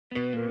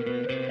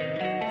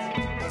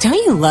Don't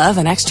you love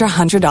an extra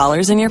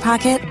 $100 in your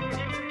pocket?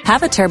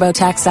 Have a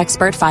TurboTax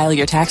expert file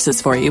your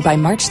taxes for you by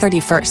March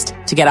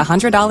 31st to get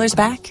 $100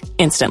 back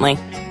instantly.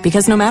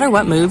 Because no matter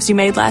what moves you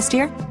made last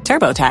year,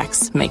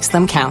 TurboTax makes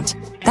them count.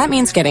 That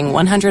means getting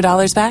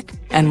 $100 back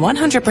and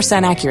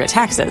 100% accurate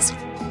taxes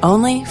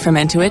only from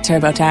Intuit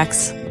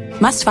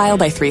TurboTax. Must file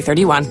by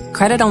 3/31.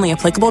 Credit only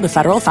applicable to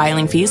federal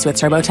filing fees with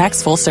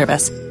TurboTax full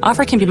service.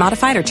 Offer can be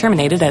modified or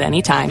terminated at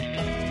any time.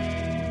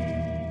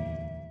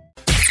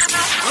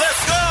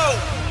 Let's go!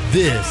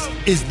 This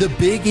is the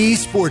Big E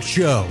Sports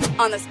Show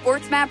on the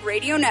SportsMap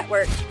Radio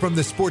Network. From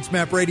the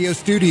SportsMap Radio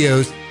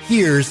studios,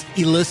 here's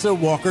Elissa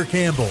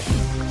Walker-Campbell.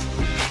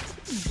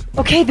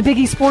 Okay, the Big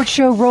E Sports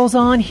Show rolls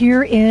on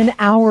here in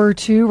hour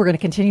two. We're going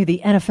to continue the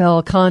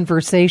NFL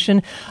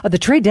conversation. The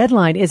trade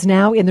deadline is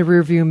now in the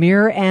rearview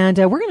mirror, and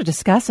we're going to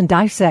discuss and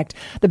dissect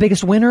the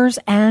biggest winners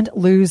and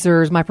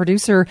losers. My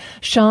producer,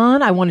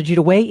 Sean, I wanted you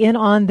to weigh in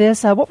on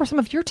this. What were some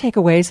of your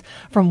takeaways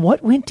from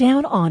what went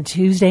down on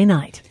Tuesday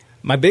night?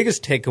 My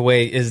biggest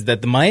takeaway is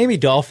that the Miami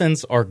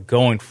Dolphins are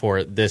going for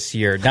it this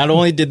year. Not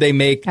only did they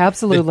make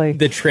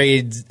the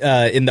trades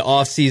in the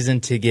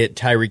offseason to get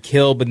Tyreek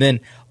Hill, but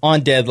then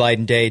on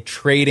deadline day,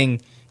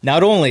 trading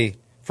not only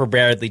for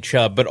Bradley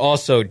Chubb, but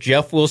also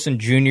Jeff Wilson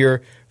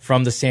Jr.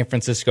 from the San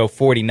Francisco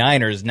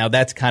 49ers. Now,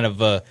 that's kind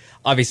of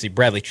obviously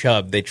Bradley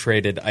Chubb. They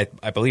traded,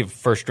 I believe, a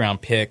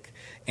first-round pick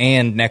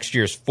and next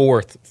year's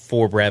fourth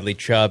for Bradley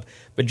Chubb.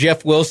 But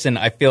Jeff Wilson,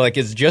 I feel like,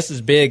 is just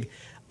as big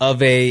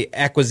of a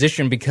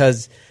acquisition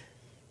because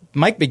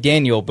Mike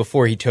McDaniel,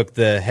 before he took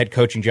the head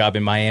coaching job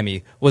in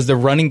Miami, was the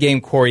running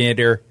game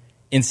coordinator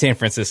in San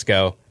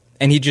Francisco,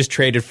 and he just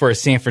traded for a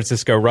San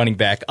Francisco running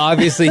back.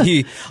 Obviously,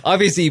 he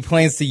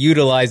plans to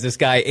utilize this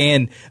guy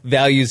and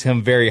values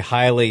him very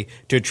highly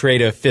to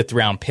trade a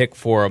fifth-round pick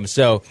for him.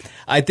 So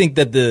I think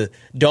that the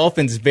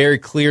Dolphins very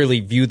clearly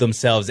view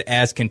themselves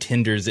as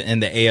contenders in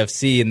the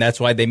AFC, and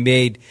that's why they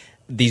made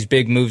these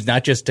big moves,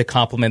 not just to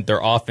complement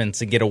their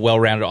offense and get a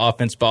well-rounded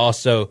offense, but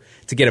also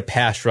to get a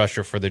pass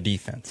rusher for their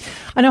defense.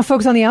 I know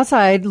folks on the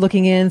outside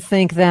looking in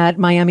think that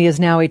Miami is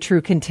now a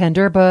true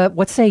contender, but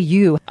what say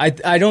you?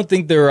 I don't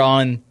think they're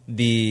on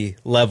the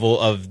level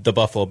of the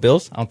Buffalo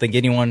Bills. I don't think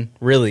anyone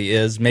really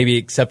is, maybe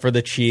except for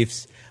the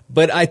Chiefs.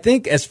 But I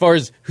think as far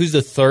as who's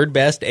the third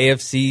best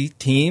AFC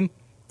team,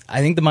 I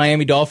think the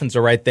Miami Dolphins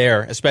are right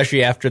there,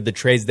 especially after the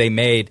trades they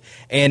made.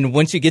 And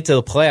once you get to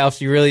the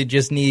playoffs, you really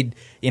just need,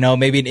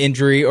 maybe an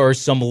injury or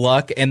some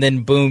luck, and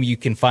then boom, you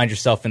can find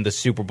yourself in the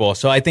Super Bowl.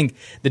 So I think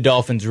the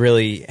Dolphins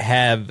really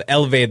have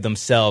elevated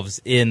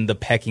themselves in the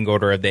pecking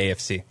order of the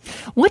AFC.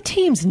 What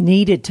teams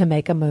needed to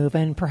make a move,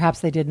 and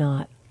perhaps they did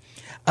not?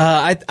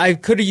 I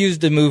could have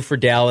used a move for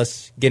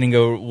Dallas, getting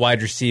a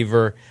wide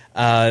receiver.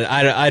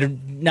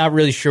 I'm not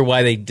really sure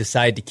why they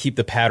decided to keep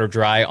the powder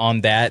dry on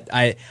that.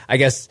 I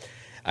guess.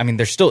 I mean,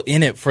 they're still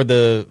in it for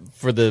the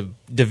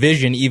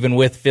division, even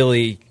with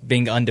Philly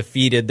being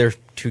undefeated. They're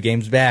 2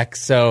 games back.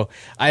 So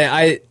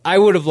I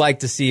would have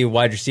liked to see a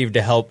wide receiver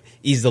to help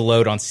ease the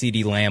load on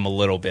CeeDee Lamb a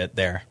little bit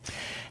there.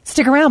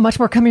 Stick around. Much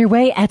more coming your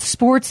way at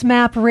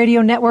SportsMap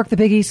Radio Network, the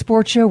Big E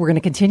Sports Show. We're going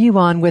to continue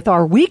on with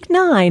our Week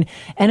 9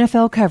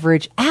 NFL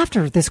coverage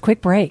after this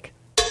quick break.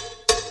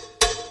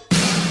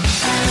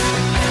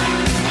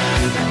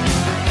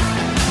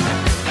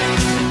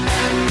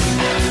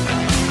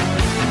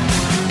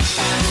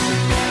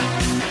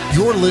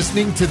 You're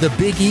listening to the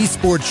Big E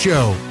Sports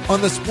Show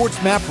on the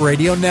SportsMap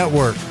Radio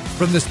Network.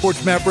 From the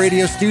SportsMap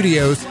Radio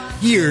studios,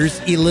 here's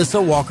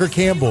Elissa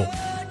Walker-Campbell.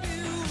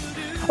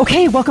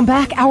 Okay, welcome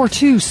back. Hour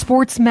 2,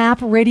 SportsMap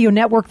Radio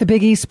Network, the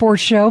Big E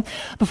Sports Show.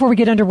 Before we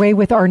get underway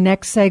with our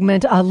next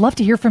segment, I'd love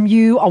to hear from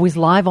you, always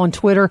live on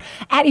Twitter,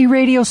 at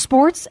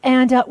eRadioSports.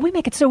 And we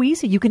make it so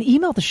easy. You can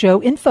email the show,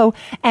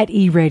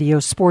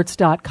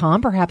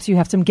 info@eradiosports.com. Perhaps you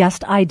have some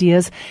guest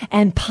ideas,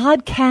 and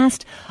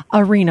Podcast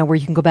Arena, where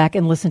you can go back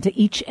and listen to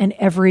each and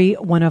every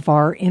one of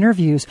our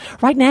interviews.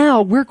 Right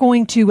now, we're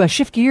going to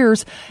shift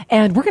gears,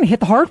 and we're going to hit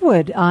the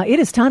hardwood. It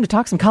is time to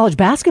talk some college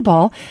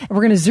basketball, and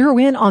we're going to zero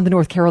in on the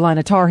North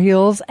Carolina Tar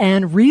Heels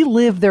and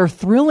relive their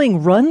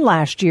thrilling run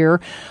last year.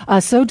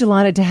 So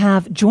delighted to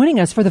have joining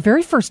us for the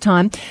very first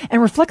time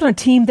and reflect on a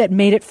team that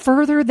made it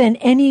further than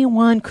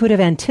anyone could have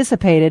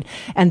anticipated.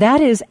 And that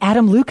is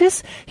Adam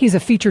Lucas. He's a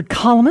featured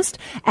columnist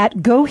at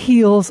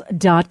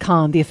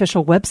GoHeels.com, the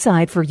official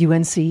website for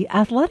UNC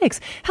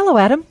Athletics. Hello,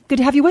 Adam. Good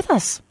to have you with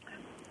us.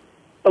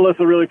 Alyssa,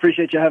 really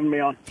appreciate you having me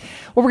on.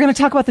 Well, we're going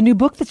to talk about the new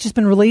book that's just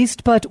been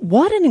released, but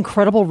what an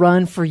incredible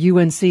run for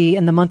UNC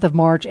in the month of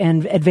March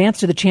and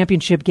advance to the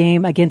championship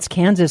game against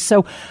Kansas.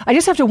 So I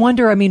just have to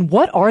wonder,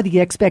 what are the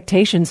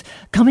expectations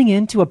coming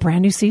into a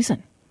brand new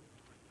season?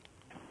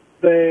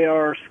 They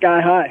are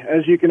sky high,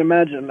 as you can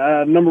imagine.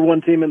 Number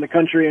 1 team in the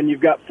country, and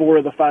you've got 4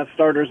 of the 5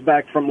 starters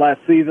back from last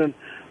season.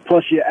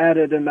 Plus you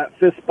added in that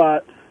 5th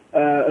spot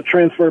a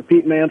transfer,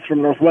 Pete Nance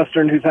from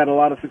Northwestern, who's had a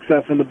lot of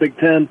success in the Big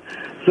Ten.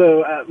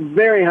 So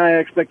very high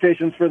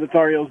expectations for the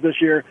Tar Heels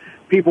this year.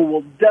 People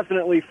will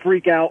definitely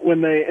freak out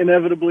when they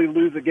inevitably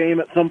lose a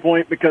game at some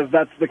point, because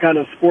that's the kind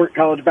of sport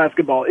college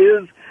basketball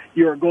is.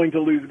 You're going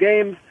to lose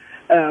games.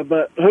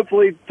 But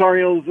hopefully Tar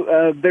Heels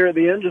there at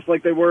the end, just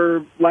like they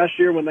were last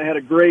year when they had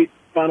a great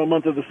final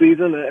month of the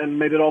season and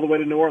made it all the way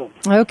to New Orleans.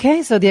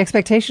 Okay, so the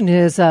expectation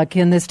is,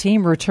 can this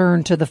team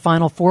return to the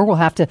Final Four? We'll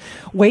have to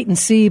wait and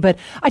see. But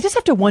I just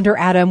have to wonder,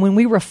 Adam, when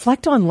we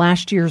reflect on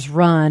last year's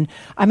run,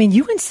 I mean,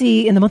 UNC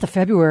in the month of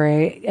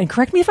February, and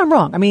correct me if I'm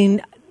wrong, I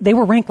mean, they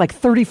were ranked like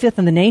 35th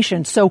in the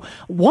nation. So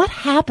what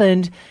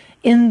happened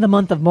in the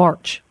month of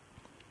March?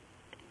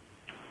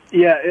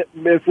 Yeah,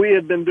 if we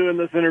had been doing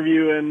this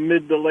interview in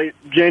mid to late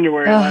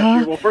January last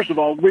year, well, first of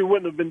all, we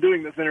wouldn't have been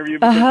doing this interview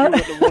because you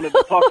wouldn't have wanted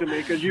to talk to me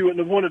because you wouldn't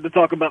have wanted to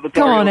talk about the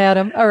Tar Heels. Come on,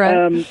 Adam. All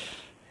right.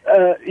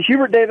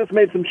 Hubert Davis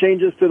made some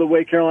changes to the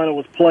way Carolina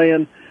was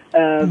playing.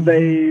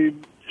 They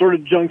sort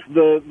of junked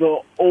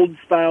the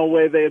old-style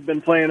way they had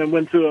been playing and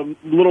went to a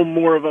little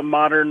more of a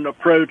modern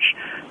approach,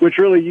 which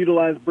really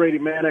utilized Brady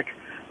Manick,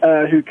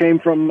 who came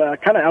from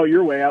kind of out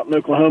your way, out in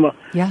Oklahoma,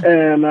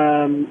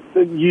 and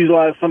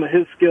utilized some of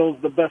his skills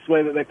the best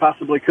way that they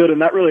possibly could,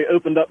 and that really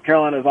opened up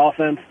Carolina's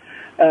offense.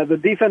 The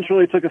defense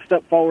really took a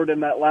step forward in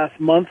that last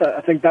month.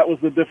 I think that was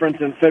the difference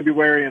in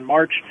February and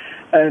March.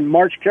 In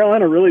March,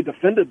 Carolina really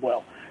defended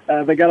well.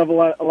 They got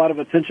a lot of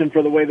attention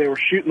for the way they were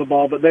shooting the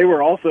ball, but they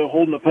were also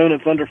holding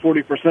opponents under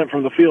 40%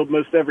 from the field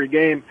most every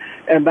game,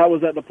 and that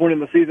was at the point in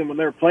the season when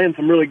they were playing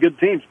some really good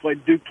teams.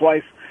 Played Duke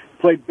twice,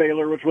 played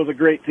Baylor, which was a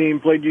great team,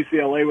 played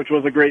UCLA, which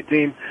was a great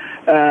team,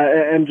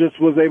 and just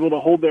was able to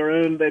hold their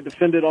own. They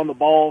defended on the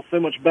ball so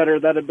much better.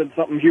 That had been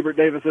something Hubert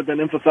Davis had been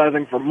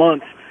emphasizing for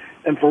months,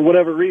 and for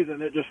whatever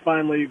reason, it just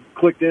finally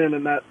clicked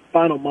in that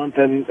final month,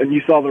 and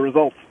you saw the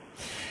results.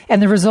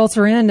 And the results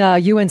are in.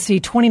 UNC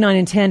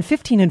 29-10,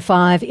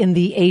 15-5 in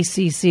the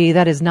ACC.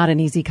 That is not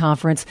an easy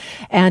conference.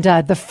 And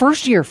the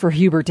first year for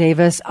Hubert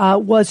Davis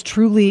was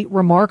truly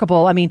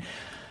remarkable. I mean,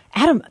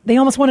 Adam, they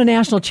almost won a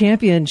national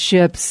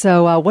championship.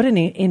 So what an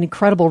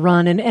incredible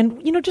run.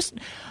 And you know, just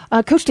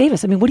Coach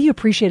Davis, I mean, what do you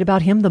appreciate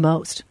about him the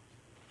most?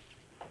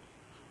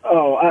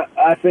 Oh,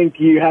 I think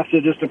you have to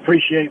just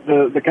appreciate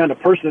the kind of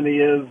person he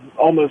is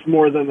almost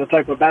more than the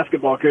type of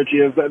basketball coach he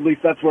is. At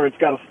least that's where it's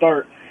got to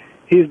start.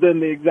 He's been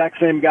the exact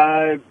same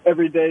guy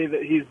every day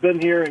that he's been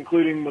here,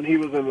 including when he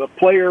was a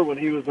player, when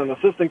he was an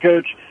assistant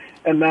coach,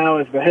 and now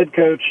as the head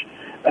coach.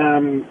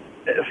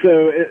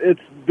 So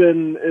it's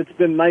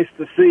been nice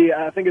to see.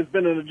 I think it's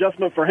been an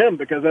adjustment for him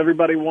because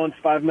everybody wants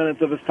 5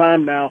 minutes of his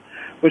time now,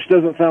 which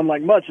doesn't sound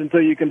like much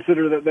until you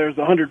consider that there's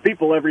 100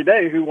 people every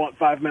day who want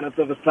 5 minutes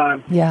of his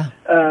time. Yeah.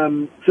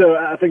 So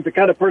I think the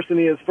kind of person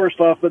he is,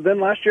 first off. But then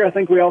last year, I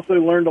think we also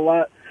learned a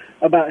lot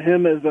about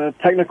him as a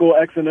technical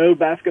X and O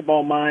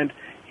basketball mind.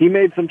 He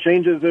made some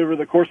changes over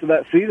the course of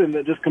that season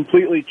that just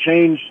completely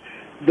changed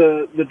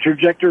the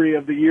trajectory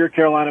of the year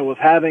Carolina was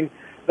having.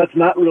 That's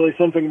not really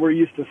something we're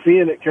used to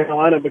seeing at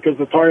Carolina because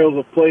the Tar Heels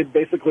have played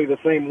basically the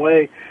same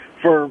way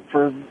for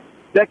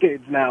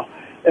decades now.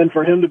 And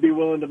for him to be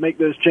willing to make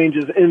those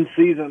changes in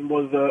season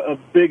was a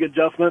big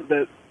adjustment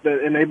that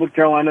enabled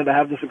Carolina to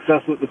have the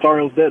success that the Tar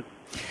Heels did.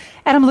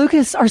 Adam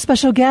Lucas, our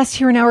special guest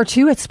here in Hour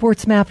 2 at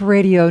Sports Map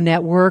Radio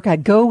Network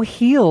at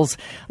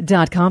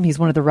GoHeels.com. He's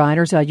one of the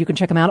writers. You can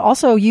check him out.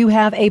 Also, you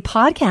have a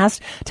podcast.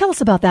 Tell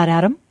us about that,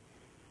 Adam.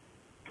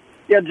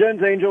 Yeah,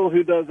 Jones Angel,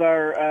 who does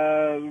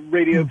our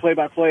radio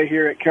play-by-play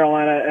here at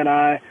Carolina,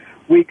 and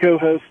we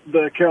co-host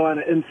the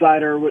Carolina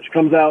Insider, which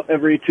comes out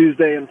every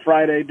Tuesday and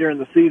Friday during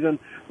the season.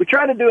 We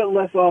try to do it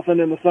less often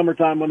in the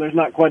summertime when there's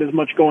not quite as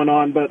much going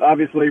on, but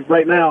obviously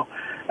right now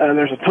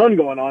there's a ton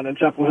going on in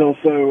Chapel Hill,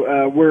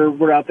 so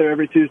we're out there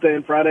every Tuesday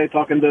and Friday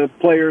talking to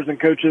players and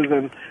coaches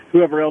and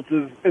whoever else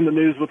is in the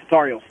news with the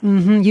Tar Heels.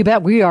 Mm-hmm, you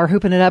bet. We are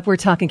hooping it up. We're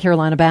talking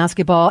Carolina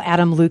basketball.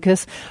 Adam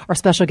Lucas, our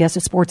special guest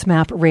at Sports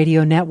Map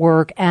Radio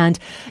Network. And,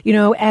 you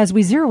know, as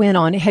we zero in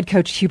on head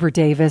coach Hubert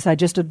Davis,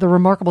 the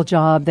remarkable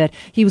job that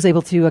he was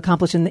able to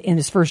accomplish in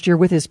his first year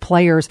with his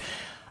players,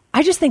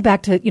 I just think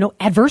back to,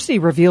 adversity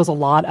reveals a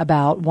lot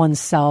about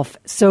oneself.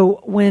 So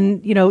when,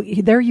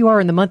 there you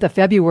are in the month of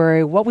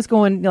February, what was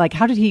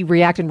how did he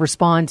react and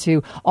respond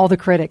to all the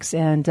critics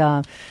and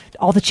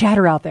all the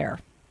chatter out there?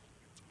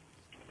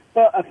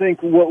 Well, I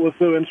think what was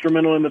so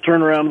instrumental in the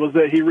turnaround was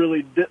that he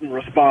really didn't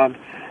respond.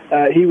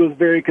 He was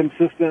very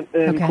consistent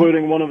in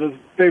quoting one of his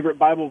favorite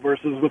Bible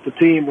verses with the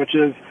team, which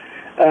is,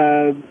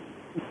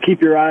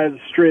 keep your eyes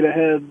straight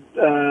ahead,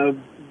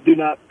 do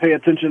not pay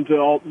attention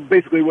to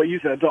basically what you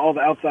said, to all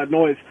the outside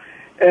noise.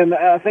 And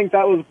I think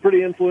that was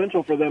pretty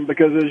influential for them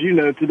because, as you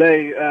know,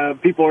 today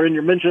people are in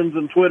your mentions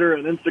and Twitter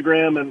and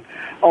Instagram and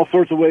all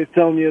sorts of ways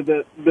telling you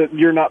that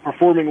you're not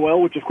performing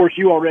well, which, of course,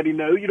 you already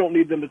know. You don't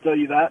need them to tell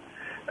you that.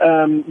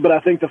 But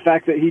I think the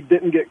fact that he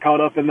didn't get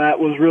caught up in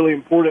that was really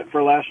important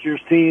for last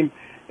year's team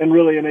and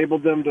really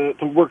enabled them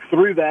to work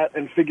through that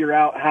and figure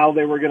out how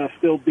they were going to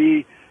still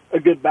be a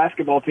good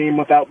basketball team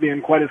without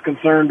being quite as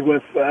concerned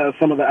with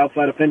some of the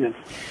outside opinions.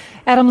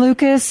 Adam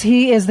Lucas,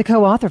 he is the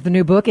co-author of the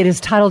new book. It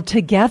is titled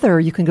Together.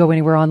 You can go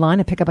anywhere online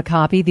and pick up a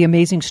copy. The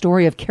Amazing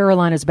Story of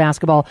Carolina's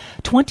Basketball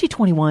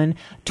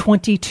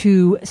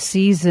 2021-22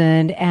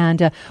 season.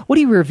 And what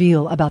do you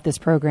reveal about this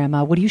program?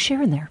 What do you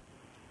share in there?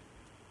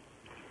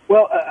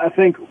 Well, I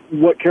think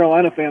what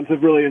Carolina fans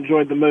have really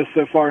enjoyed the most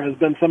so far has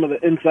been some of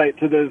the insight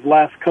to those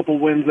last couple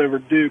wins over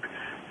Duke.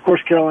 Of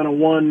course, Carolina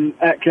won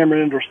at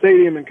Cameron Indoor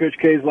Stadium in Coach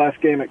K's last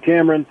game at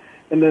Cameron,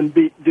 and then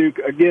beat Duke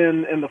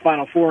again in the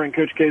Final Four in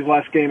Coach K's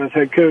last game as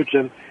head coach.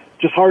 And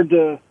just hard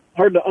to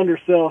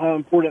undersell how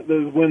important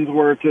those wins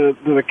were to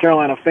the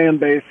Carolina fan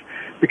base,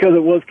 because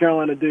it was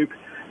Carolina Duke.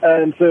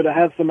 And so to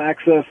have some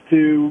access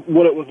to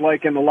what it was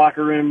like in the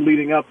locker room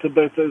leading up to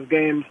both those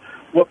games,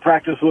 what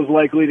practice was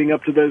like leading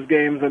up to those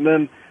games, and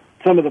then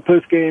some of the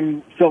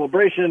post-game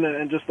celebration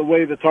and just the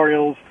way the Tar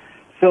Heels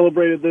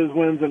celebrated those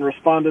wins and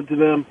responded to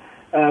them,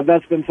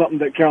 that's been something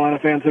that Carolina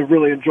fans have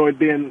really enjoyed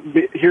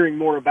hearing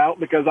more about,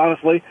 because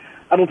honestly,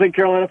 I don't think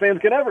Carolina fans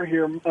can ever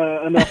hear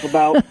enough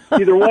about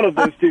either one of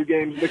those two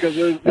games, because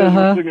those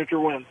are signature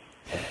wins.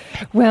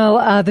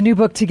 Well, the new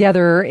book,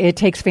 Together, it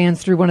takes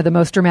fans through one of the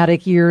most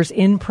dramatic years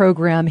in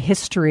program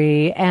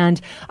history.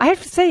 And I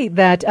have to say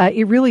that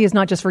it really is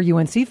not just for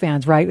UNC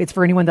fans, right? It's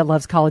for anyone that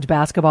loves college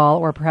basketball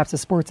or perhaps a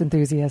sports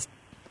enthusiast.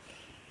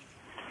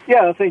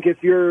 Yeah, I think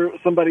if you're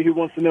somebody who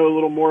wants to know a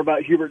little more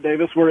about Hubert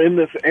Davis, we're in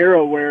this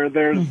era where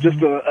there's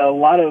just a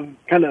lot of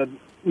kind of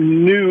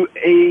new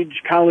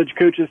age college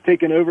coaches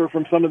taking over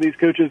from some of these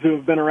coaches who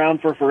have been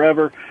around for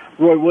forever.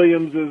 Roy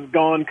Williams is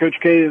gone. Coach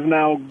K is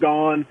now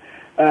gone.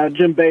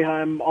 Jim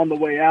Boeheim on the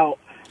way out.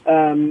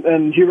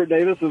 And Hubert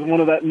Davis is one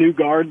of that new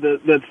guard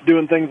that's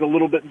doing things a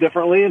little bit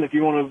differently. And if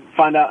you want to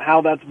find out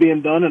how that's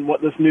being done and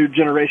what this new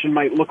generation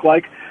might look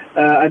like,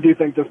 I do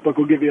think this book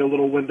will give you a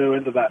little window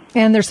into that.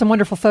 And there's some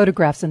wonderful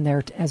photographs in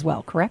there as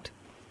well, correct?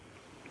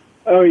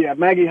 Oh, yeah.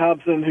 Maggie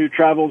Hobson, who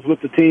travels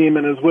with the team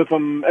and is with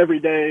them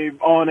every day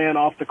on and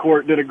off the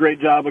court, did a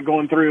great job of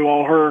going through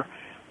all her,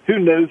 who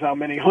knows how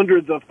many,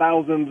 hundreds of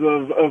thousands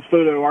of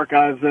photo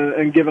archives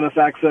and giving us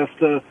access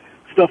to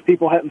stuff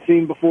people hadn't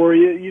seen before.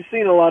 You've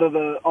seen a lot of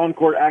the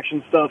on-court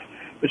action stuff,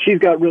 but she's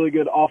got really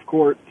good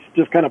off-court,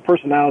 just kind of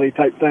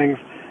personality-type things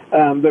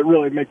that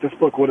really make this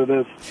book what it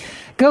is.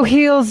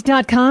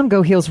 GoHeels.com.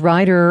 Go Heels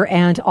writer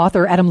and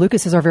author Adam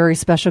Lucas is our very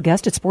special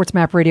guest at Sports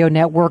Map Radio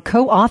Network,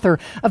 co-author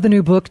of the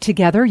new book,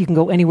 Together. You can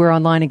go anywhere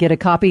online and get a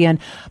copy.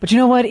 But you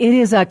know what? It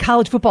is a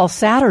college football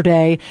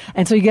Saturday,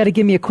 and so you got to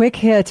give me a quick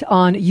hit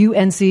on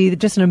UNC.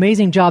 Just an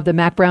amazing job that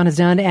Mack Brown has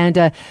done.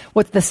 And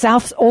what's the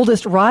South's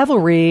oldest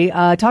rivalry?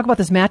 Talk about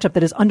this matchup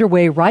that is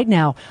underway right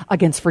now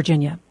against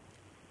Virginia.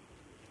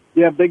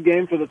 Yeah, big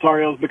game for the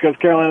Tar Heels, because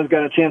Carolina's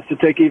got a chance to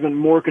take even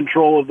more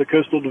control of the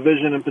Coastal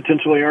Division and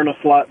potentially earn a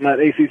slot in that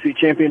ACC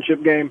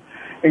championship game.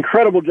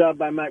 Incredible job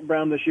by Mack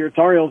Brown this year.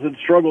 Tar Heels had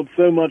struggled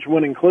so much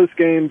winning close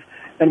games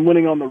and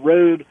winning on the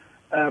road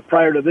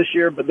prior to this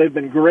year, but they've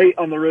been great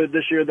on the road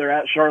this year. They're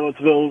at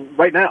Charlottesville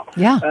right now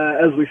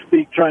as we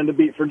speak, trying to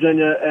beat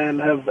Virginia, and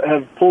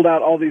have pulled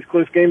out all these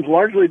close games,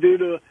 largely due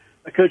to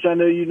a coach I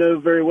know you know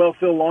very well,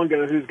 Phil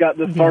Longo, who's got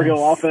this Tar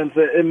Heel offense.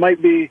 It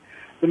might be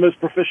the most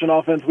proficient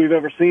offense we've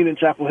ever seen in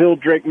Chapel Hill.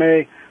 Drake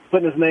May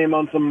putting his name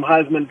on some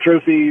Heisman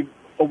Trophy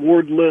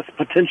award list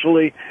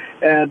potentially.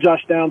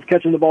 Josh Downs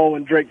catching the ball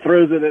when Drake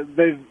throws it.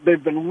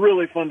 They've been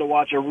really fun to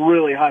watch, a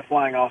really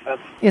high-flying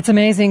offense. It's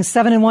amazing.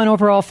 7-1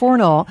 overall,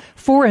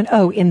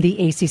 4-0 in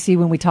the ACC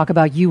when we talk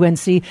about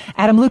UNC.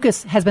 Adam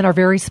Lucas has been our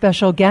very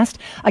special guest.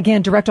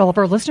 Again, direct all of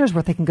our listeners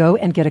where they can go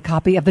and get a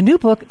copy of the new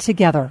book,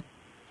 Together.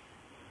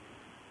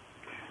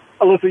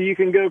 Alyssa, you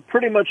can go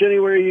pretty much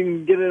anywhere. You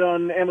can get it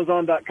on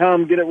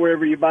Amazon.com, get it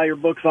wherever you buy your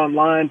books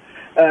online.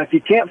 If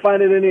you can't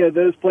find it any of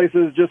those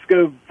places, just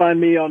go find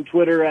me on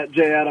Twitter at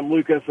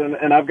 @JAdamLucas,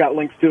 and I've got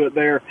links to it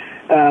there.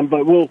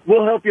 But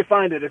we'll help you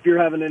find it if you're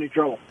having any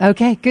trouble.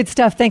 Okay, good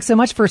stuff. Thanks so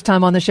much. First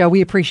time on the show.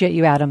 We appreciate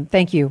you, Adam.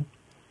 Thank you.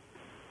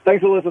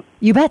 Thanks, Alyssa.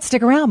 You bet.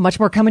 Stick around. Much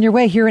more coming your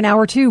way here in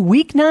Hour 2.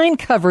 Week 9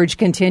 coverage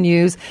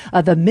continues.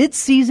 The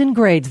mid-season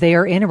grades they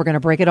are in, and we're going to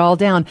break it all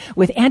down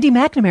with Andy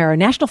McNamara,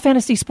 National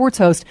Fantasy Sports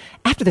host,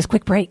 after this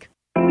quick break.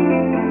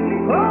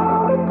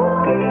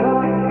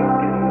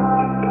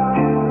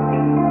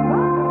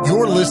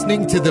 You're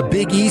listening to the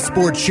Big E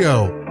Sports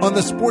Show on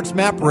the Sports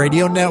Map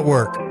Radio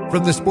Network.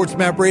 From the Sports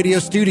Map Radio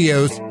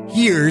studios,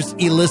 here's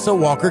Elissa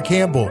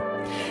Walker-Campbell.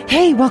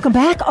 Hey, welcome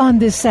back on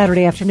this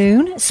Saturday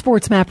afternoon.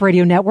 Sports Map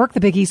Radio Network,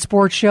 the Big E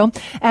Sports Show.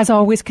 As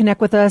always,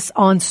 connect with us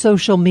on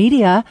social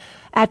media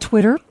at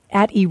Twitter,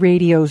 at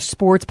eRadio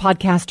Sports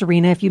Podcast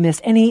Arena if you miss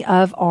any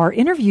of our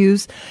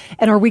interviews.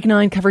 And our Week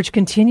 9 coverage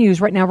continues.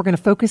 Right now, we're going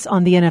to focus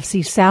on the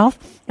NFC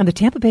South and the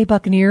Tampa Bay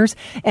Buccaneers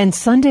and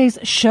Sunday's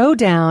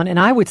showdown, and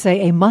I would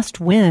say a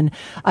must-win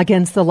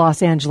against the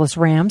Los Angeles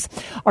Rams.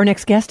 Our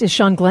next guest is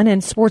Sean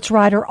Glennon, sports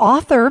writer,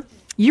 author.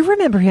 You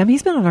remember him.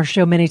 He's been on our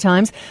show many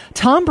times.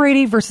 Tom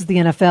Brady versus the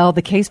NFL,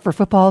 the case for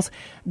football's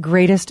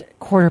greatest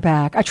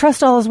quarterback. I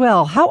trust all is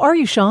well. How are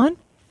you, Sean?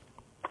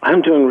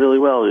 I'm doing really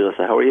well,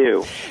 Elissa. How are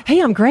you? Hey,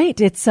 I'm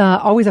great. It's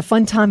always a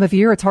fun time of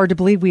year. It's hard to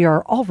believe we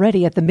are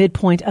already at the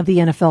midpoint of the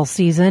NFL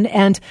season.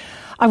 And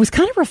I was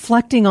kind of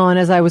reflecting on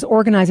as I was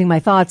organizing my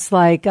thoughts,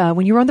 like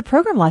when you were on the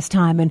program last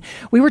time, and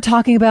we were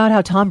talking about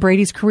how Tom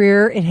Brady's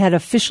career, it had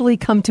officially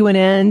come to an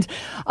end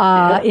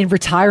in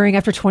retiring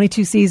after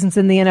 22 seasons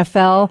in the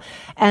NFL.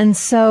 And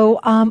so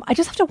I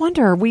just have to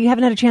wonder, we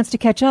haven't had a chance to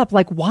catch up,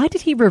 like why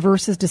did he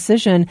reverse his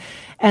decision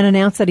and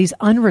announce that he's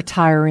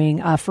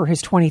unretiring for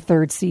his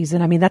 23rd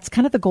season? I mean, that's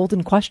kind of the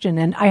golden question,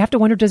 and I have to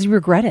wonder, does he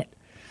regret it?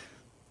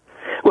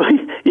 Well,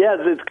 yeah,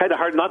 it's kind of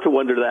hard not to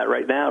wonder that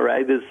right now,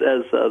 right? As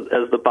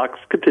the Bucs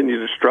continue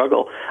to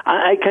struggle,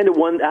 I kind of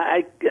wonder.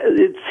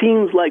 It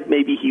seems like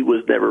maybe he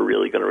was never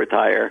really going to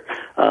retire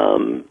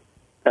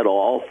at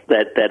all.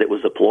 That it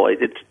was a ploy.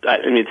 It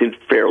seems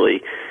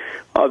fairly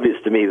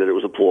obvious to me that it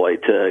was a ploy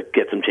to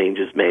get some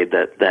changes made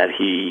that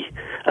he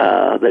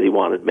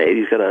wanted made.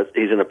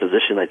 He's in a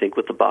position, I think,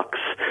 with the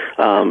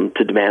Bucs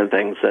to demand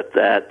things that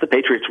the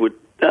Patriots would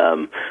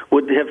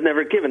have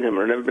never given him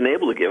or never been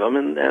able to give him,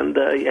 and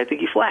I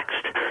think he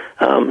flexed.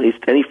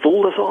 He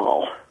fooled us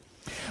all.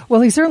 Well,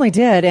 he certainly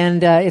did,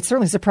 and it's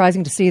certainly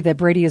surprising to see that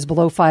Brady is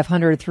below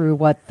 500 through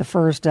the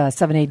first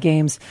 7-8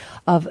 games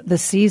of the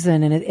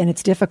season, and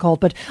it's difficult.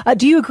 But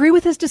do you agree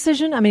with his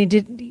decision?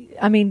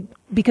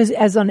 Because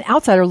as an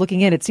outsider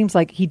looking in, it seems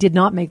like he did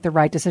not make the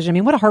right decision. I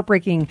mean, what a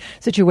heartbreaking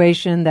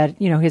situation that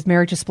his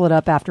marriage is split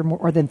up after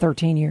more than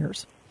 13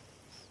 years.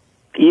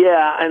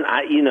 Yeah, and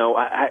I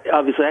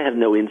obviously I have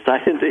no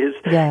insight into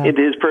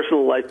his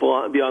personal life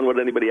beyond what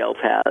anybody else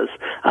has.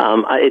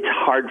 It's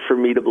hard for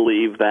me to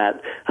believe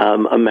that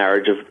a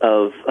marriage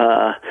of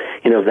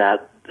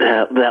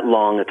that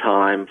long a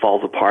time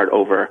falls apart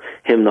over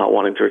him not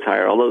wanting to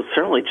retire. Although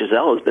certainly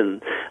Gisele has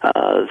been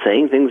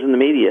saying things in the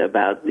media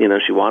about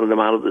she wanted him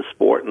out of the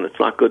sport and it's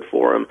not good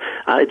for him.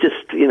 I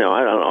don't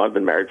know. I've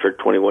been married for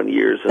 21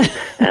 years,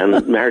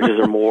 and marriages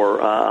are more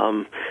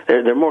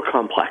they're more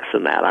complex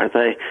than that, aren't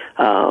they?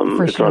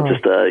 It's not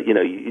just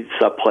you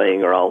stop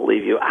playing or I'll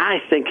leave you. I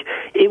think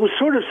it was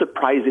sort of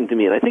surprising to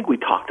me, and I think we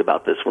talked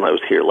about this when I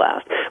was here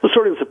last. It was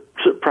sort of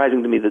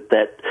surprising to me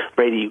that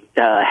Brady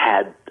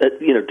had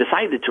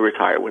decided to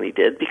retire when he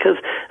did, because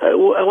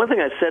one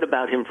thing I've said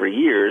about him for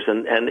years,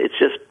 and it's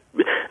just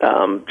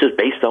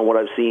based on what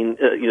I've seen,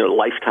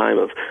 lifetime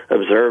of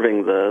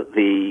observing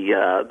the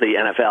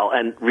NFL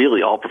and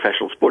really all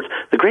professional sports,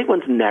 the great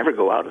ones never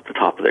go out at the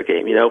top of their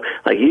game.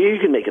 Like you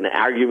can make an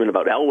argument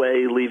about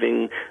Elway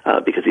leaving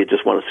because he had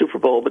just won a Super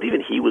Bowl, but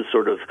even he was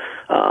sort of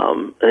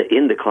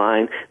in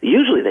decline.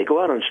 Usually they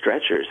go out on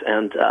stretchers,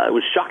 and it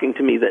was shocking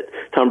to me that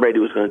Tom Brady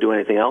was going to do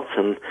anything else,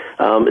 and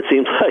it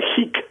seems like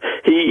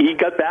he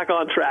got back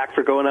on track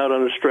for going out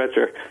on a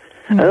stretcher.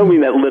 I don't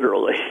mean that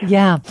literally.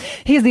 Yeah.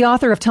 He's the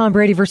author of Tom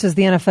Brady versus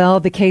the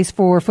NFL, the case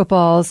for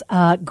football's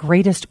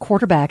greatest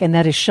quarterback, and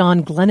that is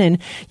Sean Glennon.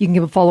 You can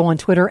give a follow on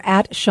Twitter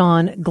at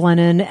Sean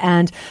Glennon.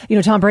 And,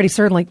 Tom Brady,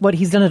 certainly,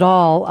 he's done it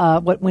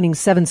all, winning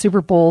 7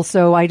 Super Bowls.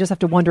 So I just have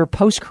to wonder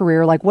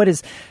post-career, what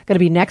is going to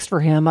be next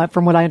for him?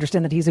 From what I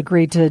understand, that he's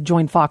agreed to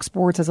join Fox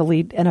Sports as a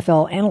lead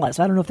NFL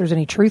analyst. I don't know if there's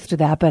any truth to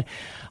that, but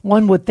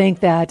one would think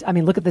that,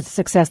 look at the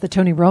success that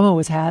Tony Romo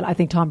has had. I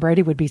think Tom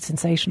Brady would be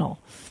sensational.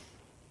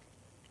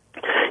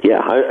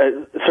 Yeah,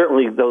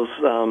 certainly those,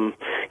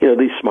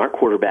 these smart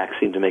quarterbacks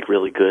seem to make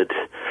really good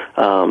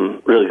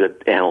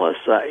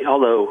analysts.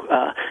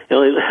 Although,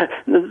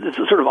 this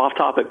is sort of off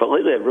topic, but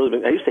lately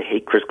I used to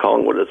hate Chris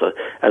Collingwood as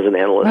an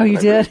analyst. Oh, you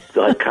did?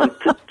 I come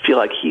to feel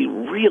like he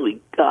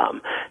really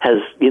has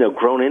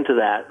grown into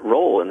that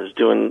role and is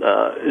doing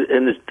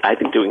I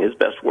think doing his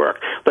best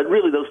work. But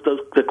really,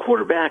 the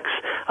quarterbacks,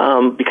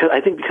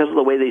 because of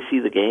the way they see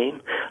the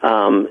game,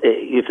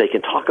 if they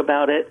can talk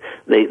about it,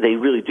 they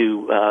really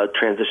do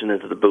transition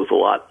into the booth a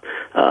lot,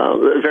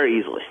 very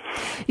easily.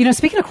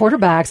 Speaking of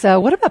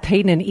quarterbacks, what about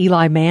Peyton and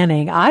Eli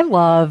Manning? I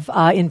love,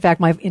 in fact,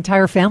 my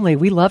entire family,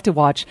 we love to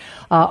watch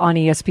on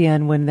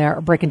ESPN when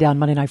they're breaking down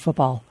Monday Night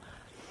Football.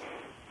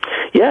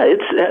 Yeah,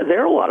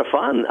 they're a lot of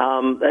fun,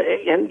 and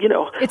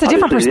it's a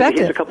different perspective.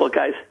 Here's a couple of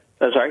guys.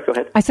 Sorry, go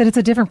ahead. I said it's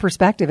a different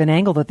perspective, an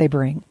angle that they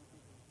bring.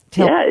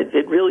 Yeah,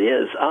 it really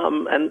is.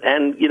 And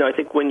I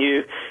think when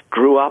you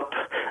grew up,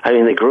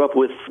 they grew up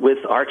with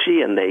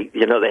Archie, and they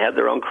had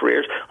their own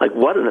careers. Like,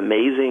 what an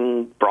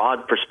amazing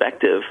broad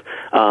perspective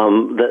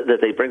that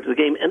they bring to the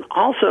game. And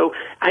also,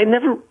 I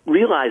never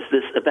realized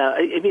this about.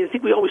 I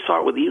think we always saw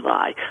it with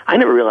Eli. I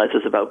never realized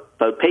this about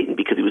Peyton,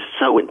 because he was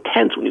so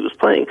intense when he was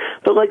playing.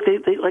 But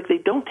they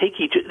don't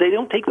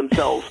take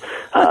themselves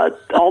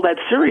all that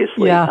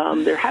seriously. Yeah.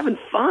 They're having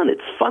fun.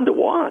 It's fun to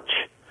watch.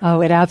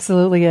 Oh, it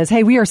absolutely is.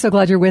 Hey, we are so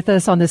glad you're with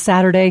us on this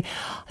Saturday.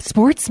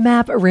 Sports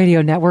Map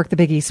Radio Network, the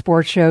Big East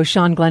Sports Show.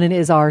 Sean Glennon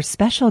is our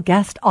special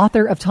guest,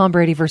 author of Tom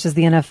Brady versus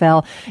the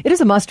NFL. It is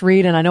a must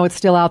read, and I know it's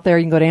still out there.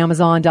 You can go to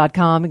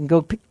Amazon.com and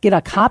go get a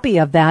copy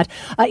of that.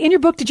 In your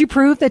book, did you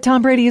prove that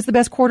Tom Brady is the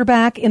best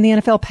quarterback in the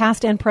NFL,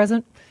 past and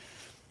present?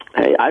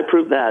 Hey, I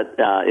proved that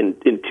in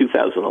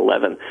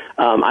 2011.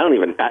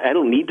 I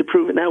don't need to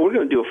prove it now. We're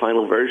going to do a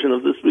final version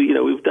of this.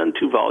 We've done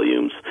 2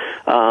 volumes.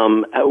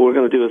 We're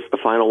going to do a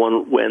final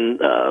one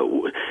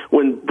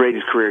when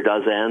Brady's career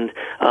does end.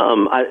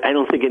 I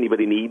don't think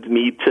anybody needs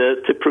me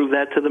to prove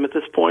that to them at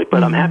this point,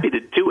 but I'm happy to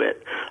do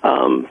it.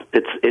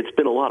 It's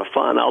been a lot of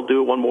fun. I'll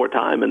do it one more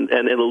time, and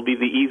it'll be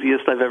the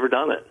easiest I've ever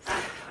done it.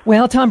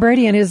 Well, Tom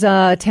Brady and his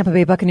Tampa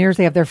Bay Buccaneers,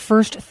 they have their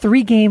first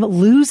 3-game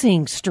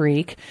losing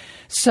streak.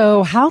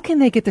 So how can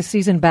they get the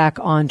season back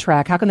on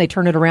track? How can they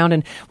turn it around?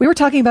 And we were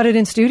talking about it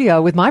in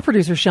studio with my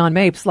producer, Sean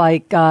Mapes,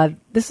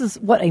 this is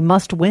a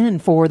must-win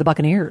for the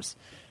Buccaneers.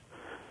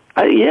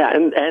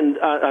 And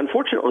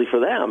unfortunately for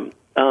them,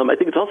 I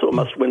think it's also a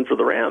must-win for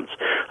the Rams.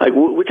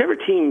 Whichever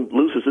team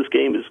loses this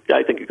game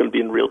I think, going to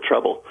be in real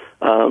trouble.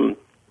 And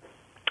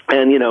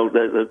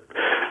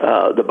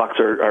the Bucs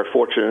are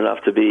fortunate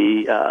enough to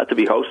be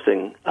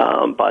hosting,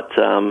 but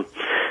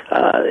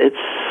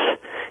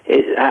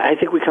I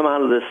think we come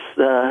out of this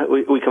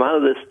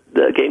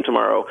game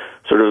tomorrow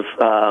sort of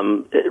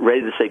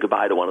ready to say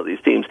goodbye to one of these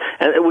teams,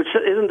 and which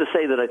isn't to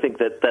say that I think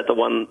that the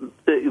one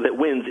that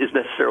wins is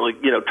necessarily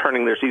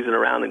turning their season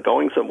around and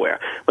going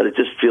somewhere, but it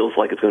just feels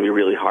like it's going to be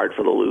really hard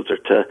for the loser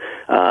to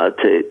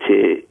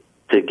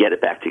get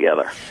it back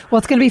together. Well,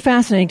 it's going to be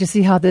fascinating to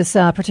see how this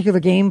particular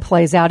game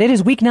plays out. It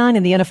is Week 9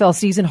 in the NFL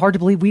season. Hard to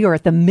believe we are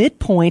at the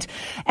midpoint.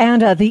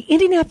 And the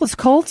Indianapolis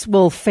Colts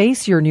will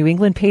face your New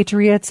England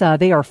Patriots.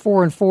 They are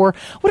 4-4.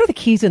 What are the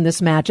keys in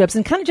this matchup?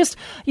 And kind of just,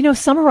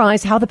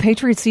 summarize how the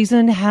Patriots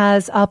season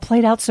has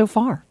played out so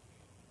far.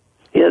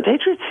 Yeah, the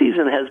Patriots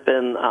season has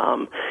been,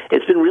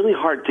 it's been really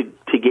hard to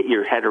get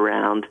your head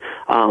around,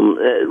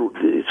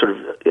 sort of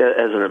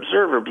as an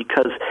observer,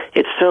 because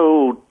it's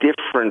so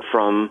different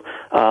from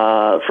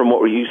what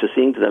we're used to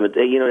seeing to them. It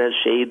has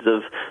shades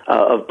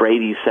of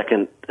Brady's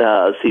second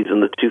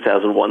season, the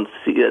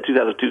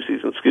 2002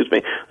 season, excuse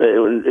me,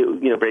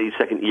 Brady's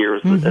second year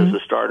as the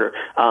starter.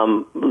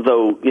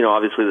 Though,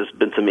 obviously there's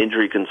been some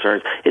injury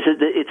concerns.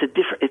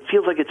 It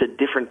feels like it's a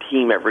different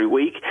team every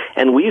week,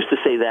 and we used to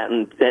say that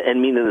and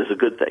mean it as a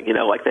good thing.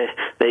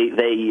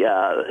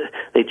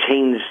 They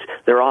changed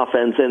their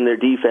offense and their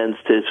defense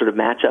to sort of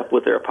match up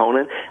with their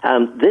opponent.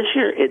 This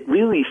year, it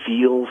really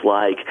feels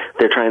like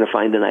they're trying to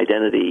find an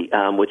identity,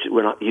 which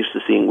we're not used to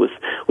seeing with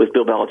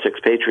Bill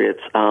Belichick's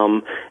Patriots.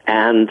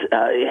 And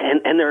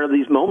there are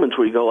these moments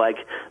where you go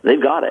like,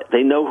 they've got it.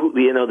 They know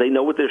they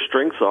know what their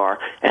strengths are,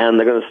 and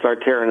they're going to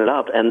start tearing it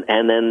up. And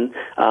then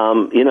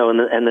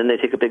they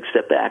take a big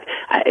step back.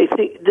 I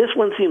think this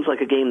one seems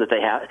like a game that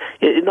they have.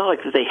 It's not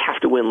like that they have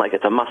to win, like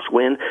it's a must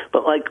win,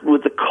 but like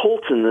with the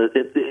Colts and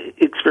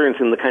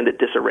experiencing the kind of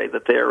disarray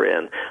that they're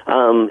in,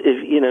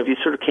 if you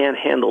sort of can't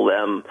handle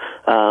them,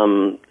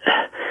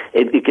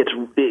 it gets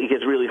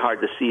really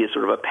hard to see as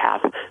sort of a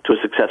path to a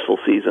successful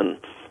season.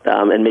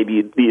 And maybe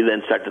you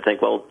then start to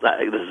think, well,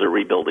 this is a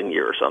rebuilding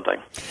year or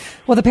something.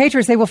 Well, the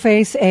Patriots, they will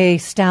face a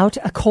stout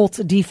Colts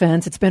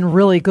defense. It's been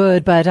really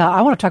good, but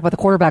I want to talk about the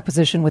quarterback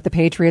position with the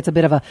Patriots, a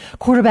bit of a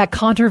quarterback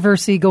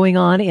controversy going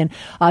on in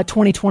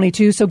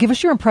 2022. So give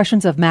us your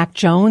impressions of Mac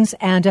Jones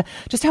and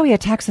just how he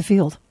attacks the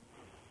field.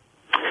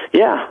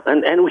 Yeah,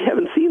 and we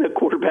haven't seen a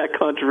quarterback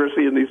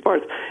controversy in these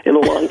parts in a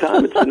long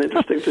time. It's been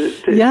interesting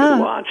to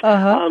watch.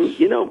 Uh-huh.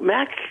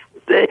 Mac...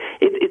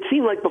 It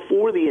seemed like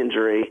before the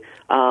injury,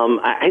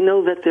 I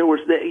know that there was...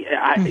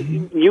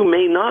 You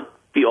may not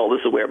be all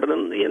this aware, but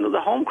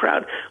the home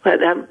crowd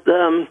had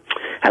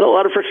a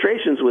lot of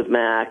frustrations with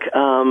Mac,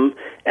 and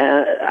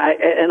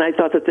I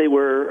thought that they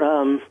were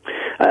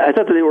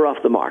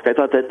off the mark. I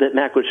thought that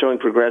Mac was showing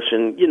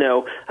progression.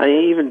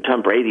 Even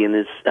Tom Brady in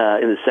his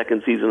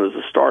second season as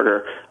a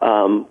starter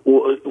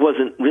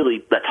wasn't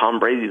really that Tom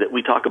Brady that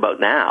we talk about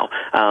now,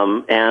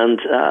 so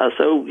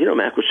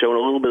Mac was showing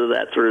a little bit of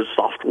that sort of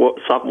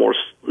sophomore,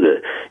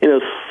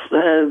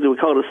 do we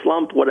call it a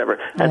slump, whatever,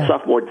 that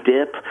sophomore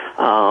dip,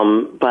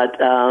 but.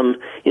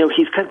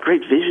 He's got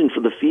great vision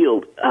for the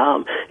field.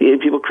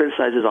 People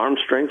criticize his arm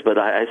strength, but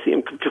I see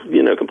him,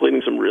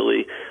 completing some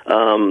really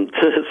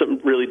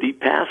deep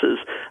passes.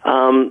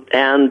 Then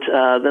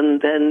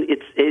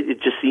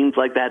it just seems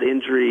like that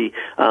injury,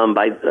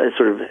 by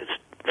sort of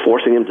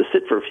forcing him to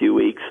sit for a few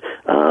weeks,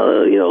 a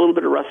little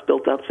bit of rust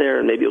built up there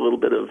and maybe a little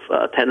bit of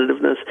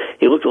tentativeness.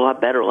 He looked a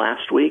lot better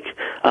last week.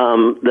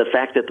 The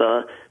fact that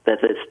the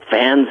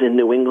fans in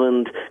New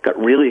England got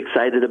really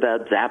excited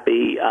about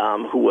Zappe,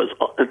 who was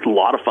a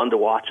lot of fun to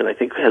watch, and I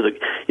think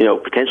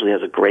potentially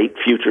has a great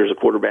future as a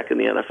quarterback in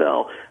the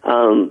NFL.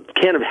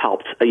 Can't have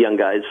helped a young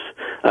guy's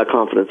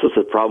confidence. That's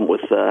the problem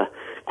with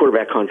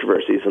quarterback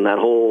controversies, and that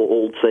whole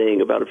old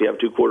saying about if you have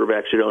two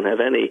quarterbacks, you don't have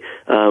any,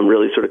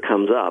 really sort of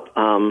comes up.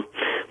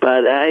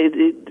 But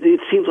it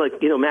seems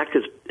like Mac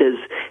has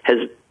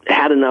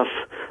had enough.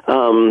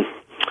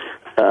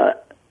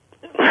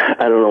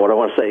 I don't know what I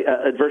want to say.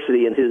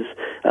 Adversity in his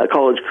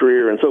college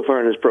career and so far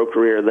in his pro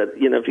career that,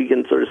 if he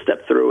can sort of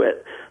step through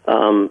it,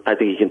 I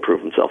think he can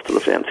prove himself to the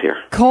fans here.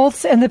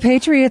 Colts and the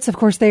Patriots, of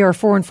course, they are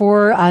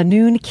 4-4,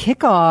 noon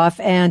kickoff,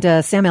 and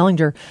Sam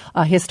Ehlinger,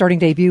 his starting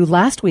debut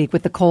last week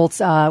with the Colts,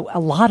 a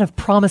lot of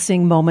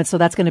promising moments, so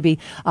that's going to be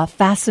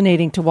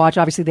fascinating to watch.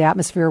 Obviously, the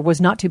atmosphere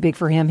was not too big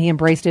for him. He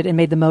embraced it and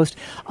made the most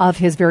of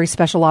his very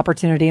special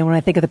opportunity, and when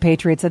I think of the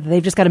Patriots,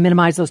 they've just got to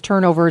minimize those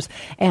turnovers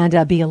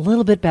and be a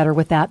little bit better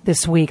with that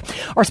this week.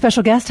 Our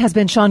special guest has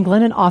been Sean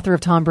Glennon, author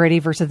of Tom Brady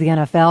versus the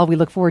NFL. We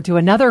look forward to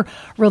another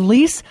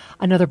release,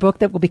 another book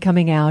that will be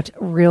coming out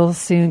real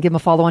soon. Give him a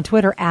follow on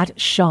Twitter at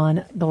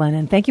Sean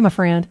Glennon. Thank you, my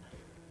friend.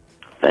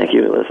 Thank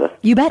you, Alyssa.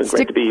 You bet. It's been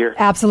great to be here.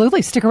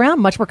 Absolutely. Stick around.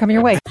 Much more coming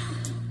your way.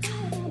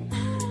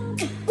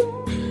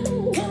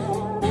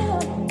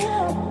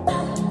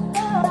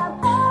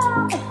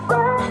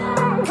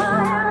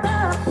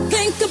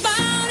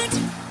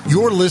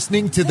 You're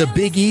listening to the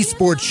Big E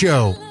Sports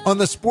Show on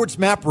the Sports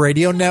Map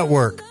Radio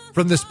Network.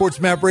 From the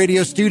Sports Map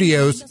Radio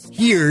studios,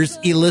 here's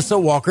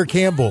Alyssa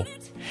Walker-Campbell.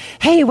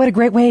 Hey, what a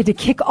great way to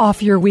kick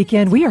off your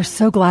weekend. We are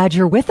so glad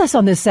you're with us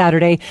on this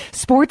Saturday.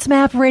 Sports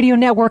Map Radio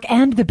Network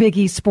and the Big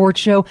E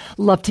Sports Show.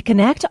 Love to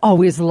connect.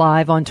 Always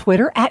live on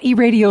Twitter at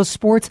eRadio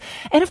Sports.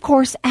 And of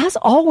course, as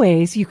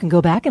always, you can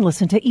go back and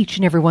listen to each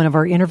and every one of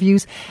our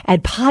interviews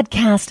at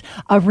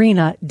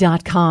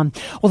podcastarena.com.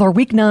 Well, our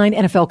Week 9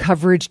 NFL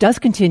coverage does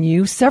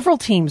continue. Several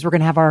teams we're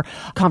going to have our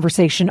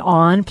conversation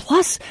on.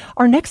 Plus,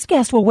 our next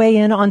guest will weigh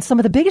in on some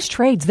of the biggest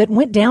trades that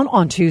went down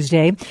on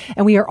Tuesday.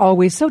 And we are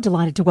always so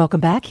delighted to welcome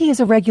back. He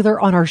is a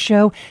regular on our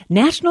show,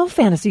 national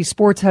fantasy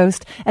sports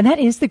host, and that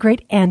is the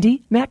great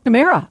Andy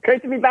McNamara.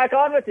 Great to be back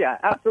on with you.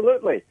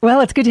 Absolutely.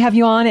 Well, it's good to have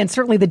you on, and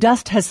certainly the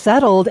dust has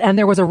settled, and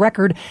there was a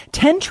record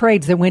 10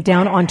 trades that went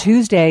down on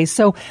Tuesday.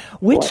 So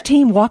which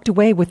team walked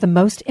away with the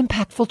most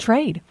impactful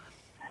trade?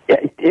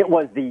 It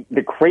was the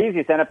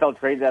craziest NFL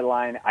trade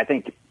deadline, I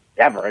think,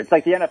 ever. It's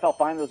like the NFL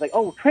finally was like,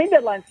 oh, trade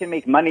deadlines can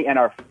make money and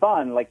are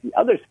fun like the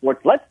other sports.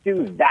 Let's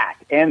do that.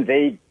 And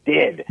they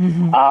did.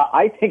 Mm-hmm.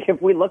 I think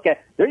if we look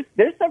at, there's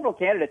several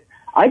candidates.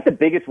 I think the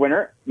biggest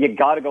winner, you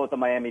got to go with the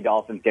Miami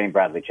Dolphins getting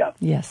Bradley Chubb.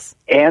 Yes.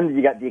 And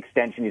you got the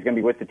extension. He's going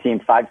to be with the team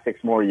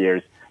 5-6 more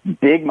years.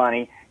 Big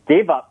money.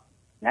 Gave up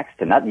next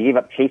to nothing. You gave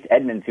up Chase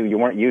Edmonds, who you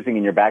weren't using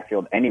in your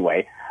backfield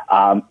anyway.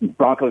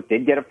 Broncos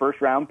did get a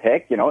first-round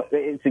pick, so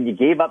you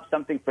gave up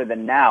something for the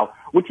now,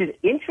 which is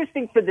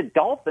interesting for the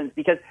Dolphins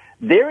because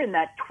they're in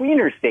that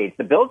tweener stage.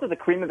 The Bills are the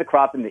cream of the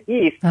crop in the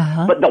East,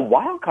 but the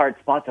wild card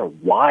spots are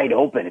wide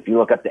open. If you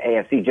look up the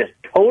AFC, just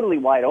totally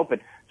wide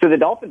open. So the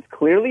Dolphins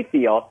clearly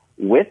feel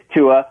with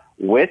Tua,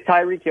 with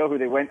Tyreek Hill, who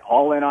they went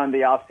all in on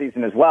the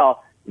offseason as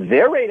well,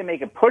 they're ready to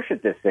make a push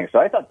at this thing. So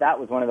I thought that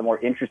was one of the more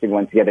interesting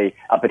ones to get a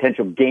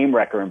potential game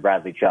wrecker in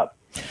Bradley Chubb.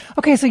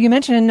 Okay, so you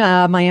mentioned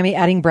Miami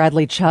adding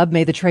Bradley Chubb,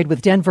 made the trade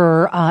with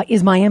Denver.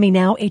 Is Miami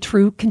now a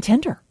true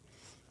contender?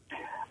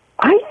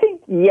 I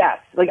think yes.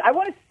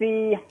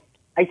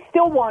 I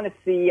still want to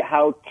see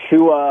how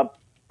Tua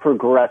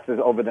progresses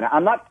over the night.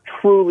 I'm not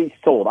truly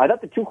sold. I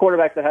thought the two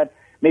quarterbacks that had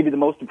maybe the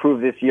most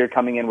improved this year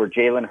coming in were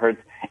Jalen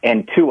Hurts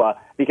and Tua,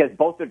 because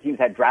both their teams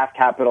had draft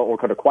capital or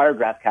could acquire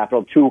draft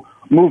capital to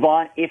move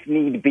on if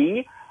need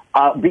be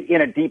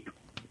in a deep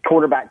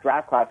quarterback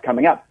draft class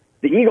coming up.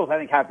 The Eagles, I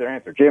think, have their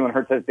answer. Jalen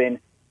Hurts has been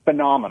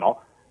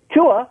phenomenal.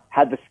 Tua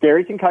had the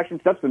scary concussion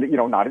stuff, so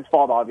not his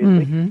fault,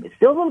 obviously. Mm-hmm. It's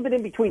still a little bit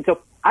in between.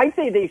 So I'd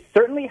say they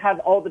certainly have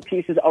all the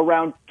pieces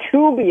around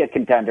to be a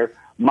contender.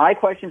 My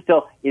question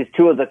still is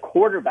Tua the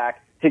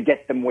quarterback to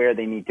get them where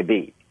they need to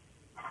be.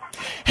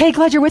 Hey,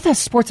 glad you're with us.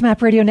 Sports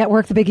Map Radio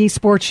Network, the Big E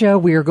Sports Show.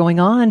 We are going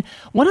on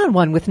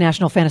one-on-one with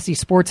National Fantasy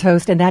Sports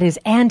host, and that is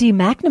Andy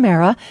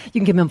McNamara. You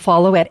can give him a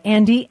follow at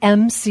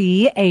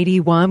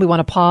AndyMC81. We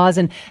want to pause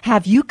and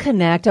have you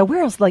connect.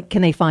 Where else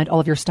can they find all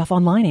of your stuff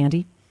online,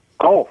 Andy?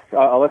 Oh,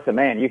 Alyssa,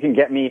 man, you can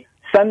get me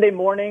Sunday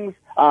mornings,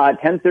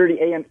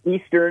 10:30 a.m.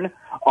 Eastern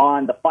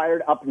on the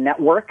Fired Up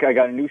Network. I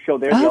got a new show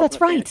there. Oh,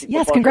 that's right.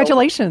 Yes,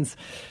 congratulations.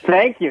 Show.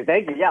 Thank you.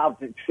 Yeah,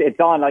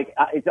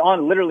 it's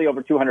on literally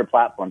over 200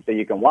 platforms, so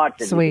you can watch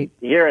it. Sweet. You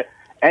can hear it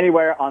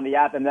anywhere on the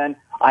app. And then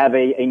I have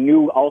a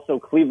new also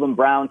Cleveland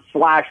Browns /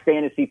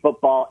 fantasy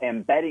football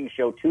and betting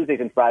show Tuesdays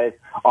and Fridays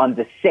on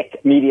the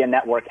Sick Media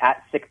Network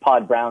at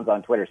SickPod Browns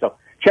on Twitter. So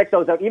check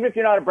those out. Even if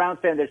you're not a Browns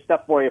fan, there's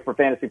stuff for you for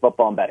fantasy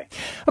football and betting.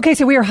 Okay,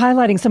 so we are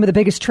highlighting some of the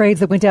biggest trades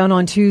that went down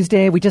on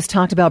Tuesday. We just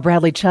talked about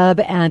Bradley Chubb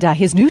and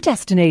his new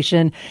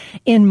destination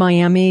in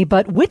Miami.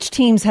 But which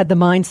teams had the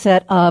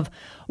mindset of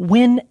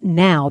win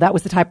now? That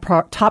was the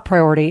top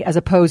priority as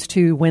opposed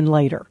to win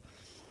later.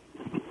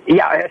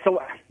 Yeah,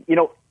 so,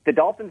 the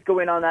Dolphins go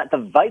in on that. The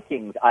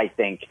Vikings, I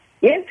think,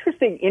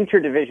 interesting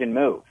interdivision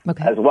move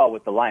as well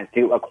with the Lions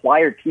to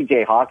acquire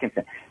T.J.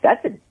 Hawkinson.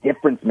 That's a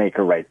difference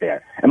maker right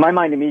there. And my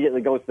mind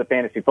immediately goes to the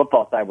fantasy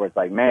football side where it's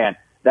like, man,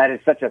 that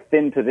is such a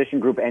thin position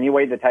group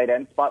anyway, the tight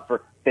end spot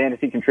for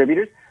fantasy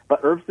contributors.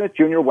 But Irv Smith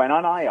Jr. went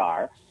on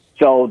IR,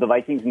 so the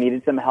Vikings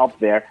needed some help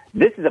there.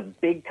 This is a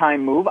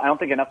big-time move. I don't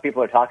think enough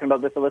people are talking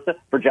about this, Alyssa,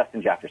 for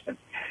Justin Jefferson.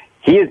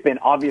 he has been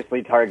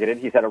obviously targeted.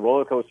 He's had a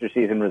roller coaster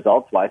season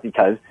results-wise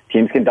because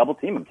teams can double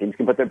team him. Teams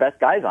can put their best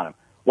guys on him.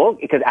 Well,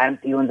 because Adam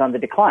Thielen's on the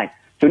decline.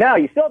 So now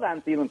you still have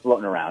Adam Thielen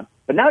floating around,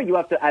 but now you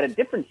have to, at a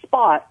different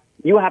spot,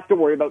 you have to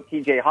worry about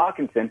TJ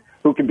Hawkinson,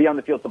 who can be on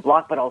the field to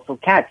block but also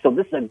catch. So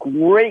this is a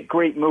great,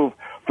 great move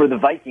for the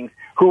Vikings,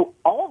 who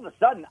all of a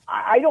sudden,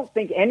 I don't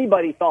think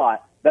anybody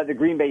thought that the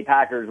Green Bay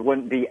Packers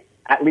wouldn't be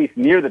at least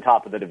near the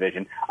top of the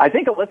division. I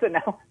think, Alyssa,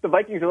 now the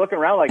Vikings are looking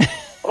around like,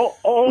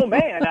 oh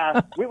man,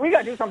 we got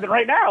to do something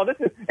right now. This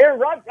is Aaron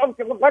Rodgers.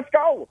 Let's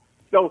go.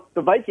 So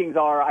the Vikings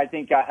are, I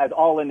think, as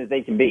all in as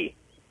they can be.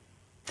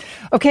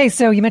 Okay,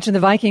 so you mentioned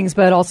the Vikings,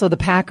 but also the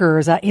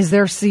Packers. Is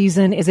their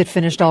season, is it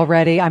finished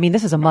already? I mean,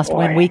 this is a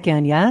must-win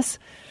weekend, yes?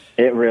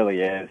 It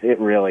really is. It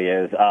really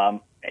is.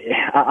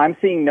 I'm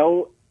seeing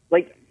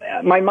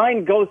my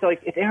mind goes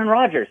like, it's Aaron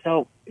Rodgers,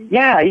 so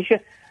yeah, he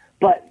should.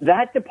 But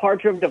that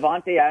departure of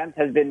Davante Adams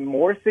has been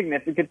more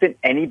significant than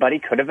anybody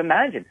could have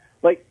imagined.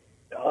 Like,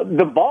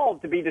 the ball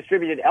to be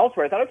distributed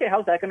elsewhere, I thought, okay,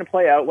 how's that going to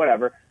play out,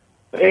 whatever.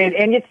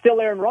 And it's still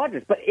Aaron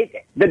Rodgers. But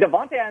the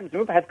Davante Adams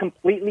move has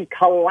completely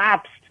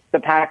collapsed the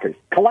Packers.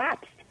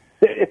 Collapsed.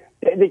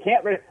 They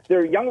can't.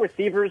 Their young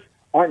receivers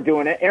aren't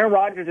doing it. Aaron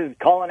Rodgers is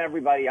calling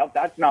everybody out.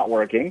 That's not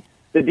working.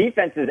 The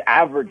defense is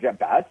average at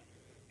best.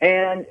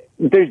 And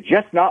there's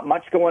just not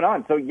much going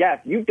on. So, yeah,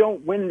 if you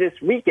don't win this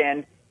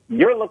weekend,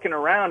 you're looking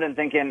around and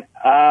thinking,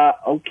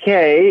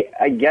 okay,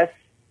 I guess,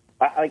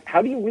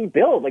 how do you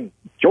rebuild? Like,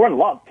 Jordan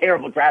Love,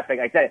 terrible draft pick.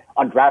 I said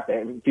on draft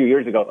pick a few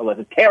years ago, it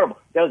was terrible.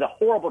 That was a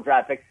horrible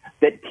draft pick.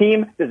 That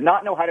team does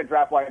not know how to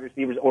draft wide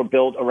receivers or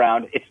build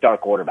around its star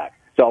quarterback.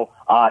 So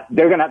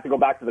they're going to have to go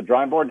back to the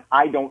drawing board.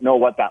 I don't know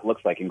what that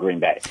looks like in Green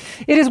Bay.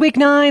 It is week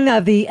 9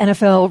 of the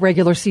NFL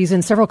regular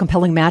season. Several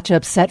compelling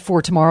matchups set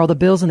for tomorrow. The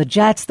Bills and the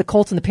Jets, the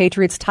Colts and the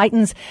Patriots,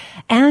 Titans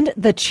and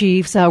the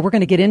Chiefs. We're going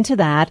to get into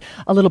that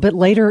a little bit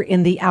later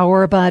in the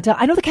hour. But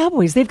I know the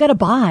Cowboys, they've got a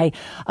bye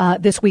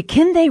this week.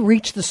 Can they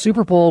reach the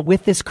Super Bowl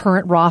with this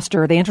current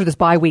roster? They enter this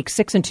bye week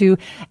 6-2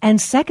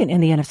 and second in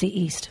the NFC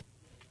East.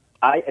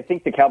 I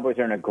think the Cowboys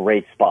are in a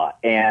great spot.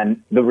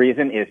 And the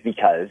reason is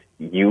because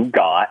you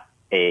got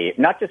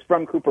not just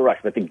from Cooper Rush,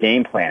 but the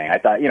game planning. I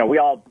thought, we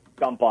all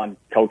dump on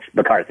Coach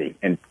McCarthy,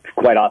 and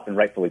quite often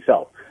rightfully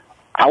so.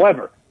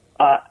 However,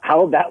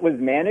 how that was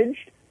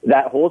managed,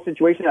 that whole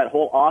situation, that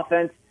whole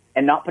offense,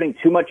 and not putting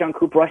too much on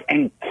Cooper Rush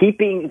and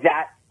keeping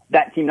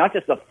that team not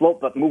just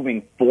afloat, but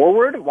moving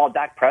forward while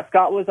Dak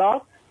Prescott was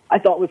off, I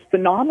thought was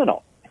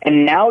phenomenal.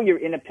 And now you're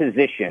in a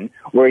position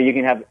where you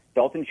can have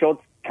Dalton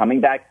Schultz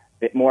coming back a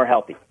bit more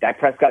healthy. Dak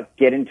Prescott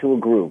get into a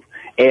groove.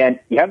 And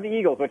you have the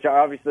Eagles, which are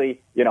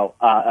obviously,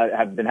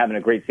 have been having a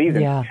great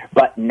season. Yeah.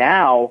 But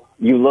now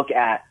you look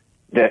at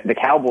the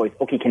Cowboys.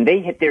 Okay, can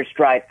they hit their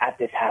stride at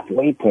this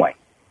halfway point?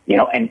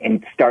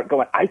 And start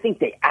going. I think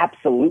they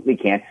absolutely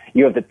can.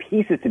 You have the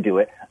pieces to do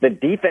it. The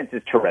defense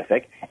is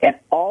terrific, and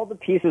all the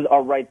pieces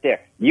are right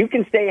there. You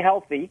can stay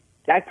healthy.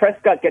 Dak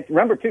Prescott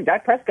remember too,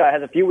 Dak Prescott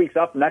has a few weeks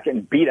off from not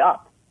getting beat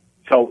up.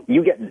 So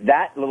you get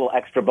that little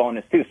extra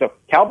bonus too. So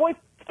Cowboys,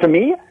 to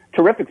me,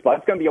 terrific spot.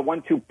 It's going to be a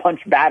 1-2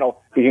 punch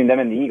battle between them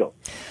and the Eagles.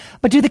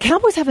 But do the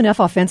Cowboys have enough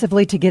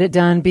offensively to get it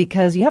done?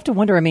 Because you have to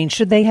wonder,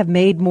 should they have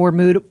made more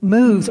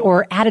moves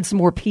or added some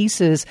more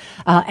pieces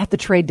at the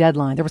trade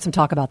deadline? There was some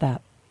talk about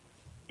that.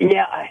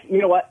 Yeah, you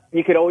know what?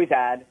 You could always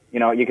add.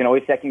 You can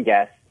always second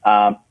guess.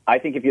 I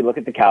think if you look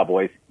at the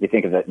Cowboys, you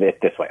think of it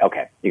this way.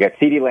 Okay, you got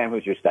CeeDee Lamb,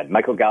 who's your stud.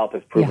 Michael Gallup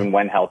has proven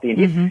when healthy,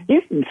 and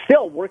he's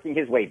still working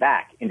his way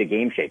back into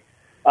game shape.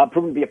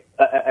 Proven to be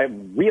a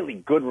really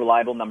good,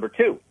 reliable number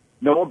 2.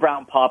 Noah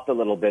Brown popped a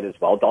little bit as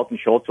well. Dalton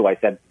Schultz, who I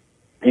said,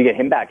 you get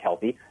him back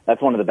healthy.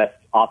 That's one of the best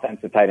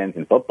offensive tight ends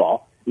in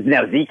football.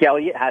 Now Zeke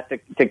Elliott has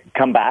to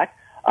come back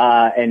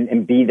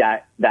and be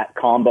that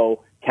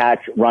combo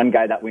catch run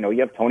guy that we know.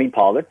 You have Tony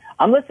Pollard.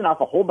 I'm listing off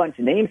a whole bunch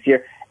of names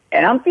here,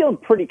 and I'm feeling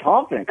pretty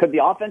confident. Could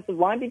the offensive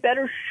line be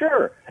better?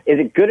 Sure. Is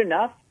it good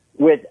enough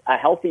with a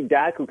healthy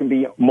Dak who can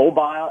be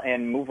mobile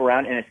and move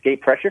around and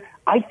escape pressure?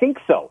 I think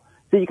so.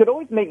 So you could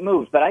always make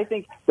moves, but I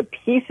think the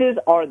pieces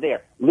are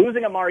there.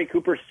 Losing Amari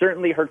Cooper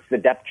certainly hurts the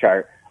depth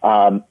chart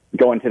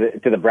going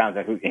to the Browns,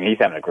 and he's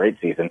having a great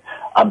season.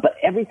 But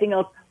everything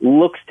else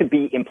looks to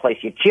be in place.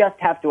 You just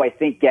have to, I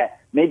think, get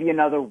maybe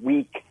another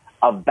week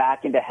of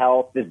back into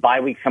health. This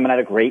bye week's coming at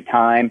a great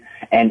time,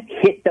 and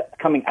hit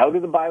coming out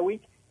of the bye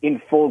week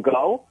in full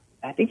go.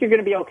 I think you're going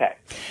to be okay.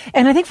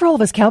 And I think for all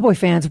of us Cowboy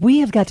fans,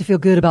 we have got to feel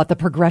good about the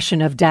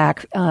progression of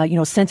Dak,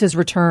 since his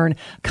return,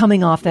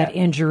 coming off that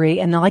injury.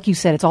 And like you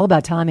said, it's all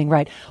about timing,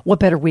 right? What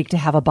better week to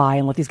have a bye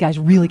and let these guys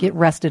really get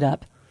rested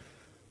up?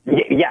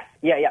 Yeah.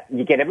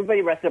 You get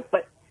everybody rested up.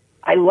 But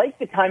I like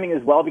the timing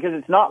as well because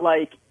it's not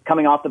like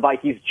coming off the bye,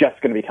 he's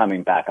just going to be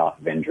coming back off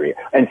of injury.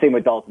 And same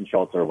with Dalton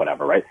Schultz or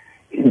whatever, right?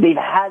 They've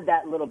had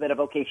that little bit of,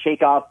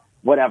 shake off,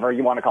 whatever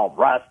you want to call it,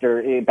 rust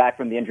or back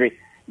from the injury.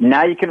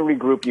 Now you can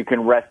regroup, you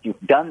can rest, you've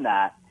done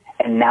that,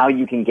 and now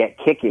you can get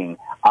kicking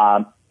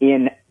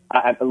in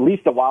at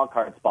least a wild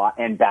card spot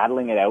and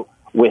battling it out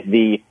with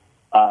the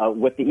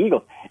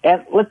Eagles.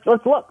 And let's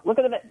look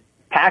at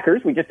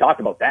Packers, we just talked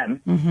about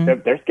them.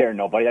 Mm-hmm. They're scaring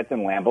nobody. That's in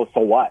Lambeau. So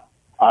what?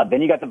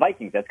 Then you got the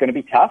Vikings. That's going to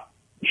be tough.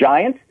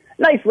 Giants,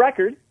 nice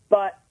record,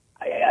 but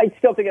I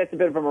still think that's a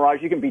bit of a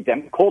mirage. You can beat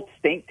them. Colts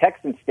stink.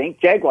 Texans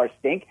stink. Jaguars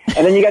stink.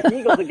 And then you got the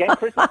Eagles again.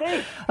 Christmas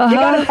Eve. You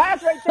got a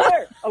pass right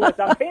there. Oh,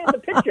 listen, I'm painting the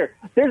picture.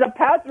 There's a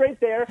pass right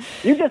there.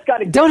 You just got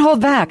to don't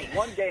hold back.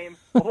 One game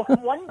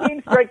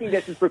striking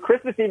distance for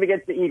Christmas Eve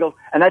against the Eagles,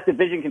 and that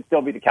division can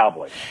still be the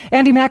Cowboys.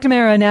 Andy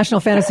McNamara, National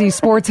Fantasy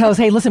Sports host.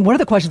 Hey, listen, one of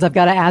the questions I've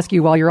got to ask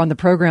you while you're on the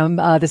program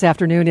this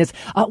afternoon is,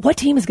 what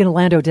team is going to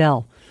land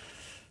Odell?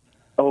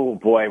 Oh,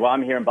 boy. Well,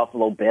 I'm hearing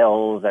Buffalo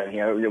Bills. I'm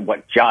hearing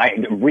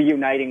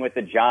reuniting with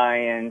the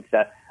Giants.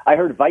 I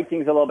heard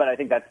Vikings a little bit. I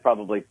think that's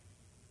probably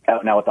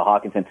out now with the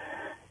Hawkinson.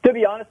 To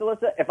be honest,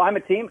 Alyssa, if I'm a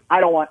team, I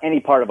don't want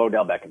any part of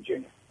Odell Beckham Jr.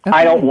 Okay.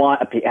 I don't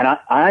want and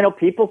I know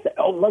people say,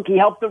 oh, look, he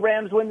helped the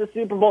Rams win the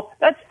Super Bowl.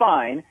 That's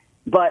fine,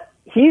 but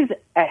he's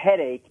a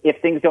headache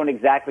if things don't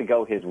exactly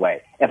go his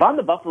way. If I'm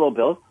the Buffalo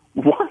Bills,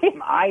 why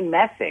am I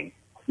messing?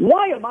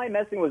 Why am I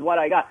messing with what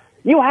I got?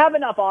 You have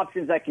enough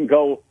options that can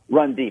go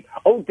run deep.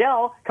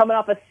 Odell coming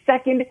off a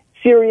second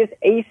serious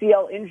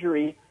ACL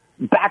injury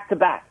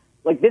back-to-back.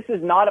 Like, this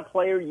is not a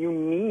player you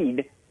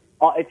need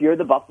if you're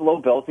the Buffalo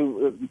Bills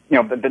who,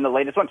 been the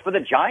latest ones. For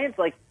the Giants,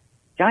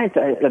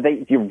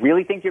 do you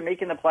really think you're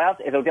making the playoffs?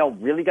 Is Odell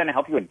really going to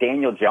help you with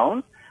Daniel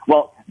Jones?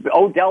 Well,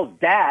 Odell's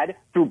dad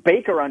threw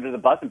Baker under the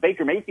bus, and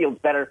Baker Mayfield's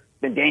better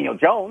than Daniel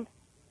Jones.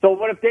 So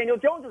what if Daniel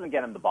Jones doesn't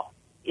get him the ball?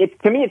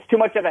 To me, it's too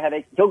much of a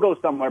headache. He'll go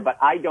somewhere, but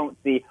I don't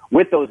see,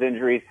 with those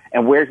injuries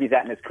and where he's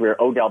at in his career,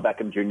 Odell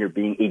Beckham Jr.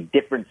 being a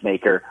difference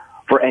maker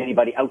for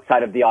anybody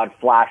outside of the odd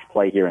flash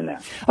play here and there.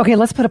 Okay,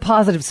 let's put a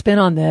positive spin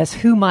on this.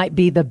 Who might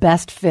be the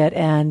best fit,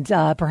 and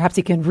perhaps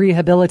he can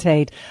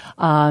rehabilitate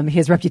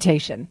his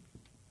reputation?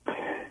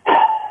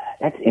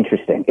 That's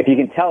interesting. If you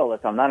can tell,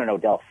 Alyssa, I'm not an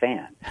Odell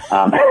fan.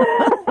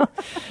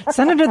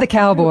 Send him to the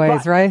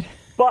Cowboys, right?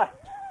 But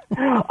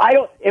I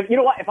don't.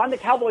 If I'm the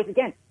Cowboys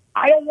again,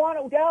 I don't want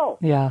Odell.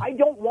 Yeah. I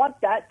don't want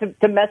that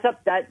to mess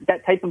up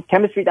that type of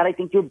chemistry that I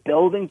think you're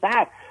building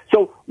back.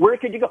 So where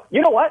could you go?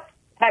 You know what?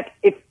 Heck,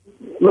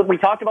 look, we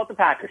talked about the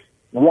Packers.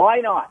 Why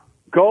not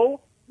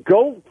go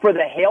for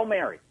the Hail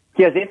Mary?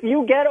 Because if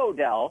you get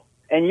Odell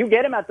and you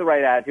get him at the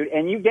right attitude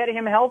and you get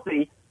him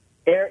healthy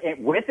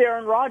with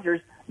Aaron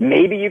Rodgers,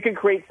 maybe you can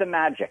create some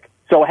magic.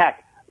 So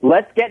heck,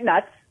 let's get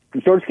nuts.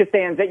 George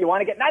Costanza, you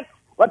want to get nuts?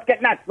 Let's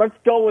get nuts. Let's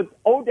go with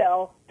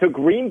Odell to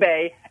Green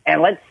Bay,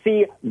 and let's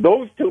see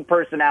those two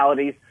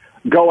personalities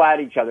go at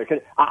each other.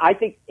 Because I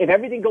think if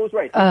everything goes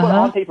right, put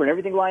on paper and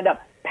everything lined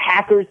up,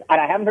 Packers,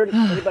 and I haven't heard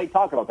anybody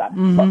talk about that,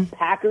 but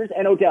Packers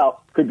and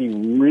Odell could be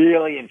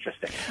really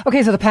interesting.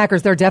 Okay, so the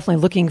Packers, they're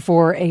definitely looking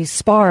for a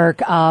spark,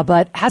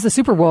 but has the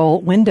Super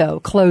Bowl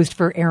window closed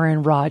for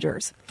Aaron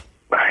Rodgers?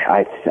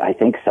 I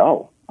think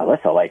so.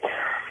 Alyssa,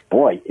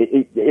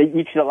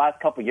 each of the last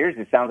couple of years,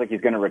 it sounds like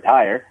he's going to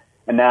retire.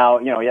 And now,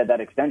 he had that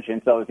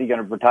extension. So is he going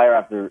to retire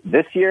after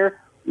this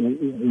year?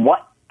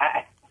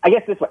 I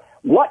guess this way.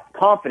 What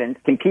confidence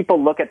can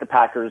people look at the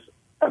Packers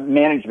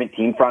management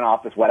team, front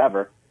office,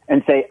 whatever,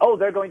 and say, oh,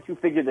 they're going to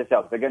figure this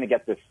out. They're going to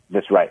get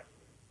this right.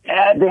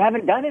 They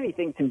haven't done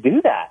anything to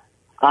do that.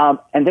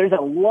 And there's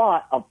a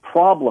lot of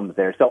problems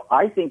there. So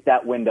I think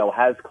that window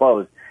has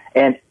closed.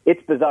 And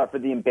it's bizarre. For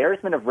the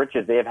embarrassment of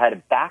riches, they have had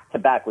it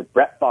back-to-back with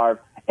Brett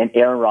Favre and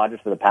Aaron Rodgers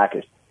for the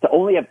Packers. To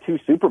only have 2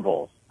 Super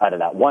Bowls out of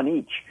that, one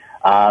each,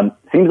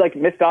 seems like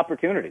missed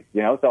opportunity.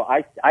 So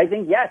I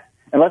think yes,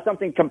 unless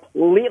something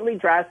completely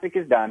drastic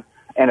is done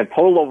and a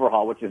total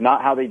overhaul, which is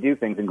not how they do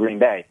things in Green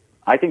Bay,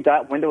 I think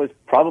that window is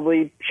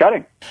probably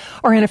shutting.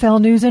 Our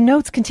NFL News and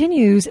Notes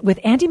continues with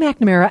Andy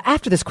McNamara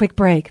after this quick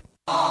break.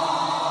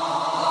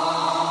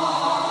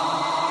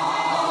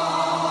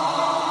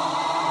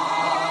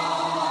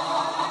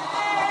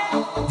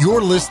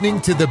 You're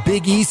listening to the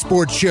Big E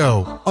Sports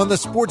Show on the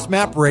Sports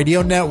Map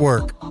Radio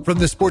Network. From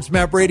the Sports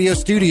Map Radio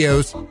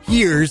studios,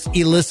 here's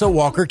Elissa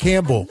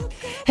Walker-Campbell.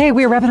 Hey,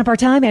 we're wrapping up our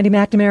time. Andy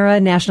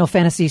McNamara, National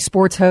Fantasy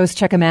Sports host.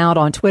 Check him out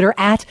on Twitter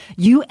at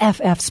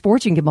UFF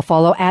Sports. You can give him a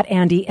follow at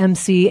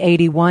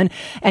AndyMC81.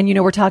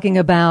 And, we're talking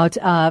about,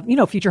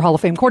 future Hall of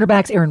Fame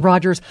quarterbacks, Aaron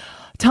Rodgers.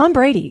 Tom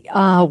Brady,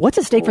 what's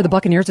at stake for the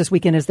Buccaneers this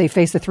weekend as they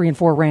face the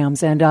 3-4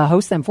 Rams and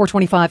host them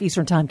 4:25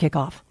 Eastern Time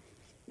kickoff?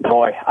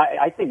 Boy,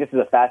 I think this is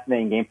a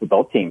fascinating game for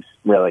both teams,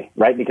 really,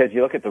 right? Because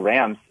you look at the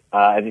Rams,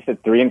 as you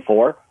said,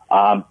 3-4,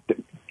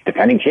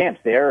 defending champs.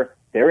 They're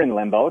in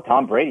limbo.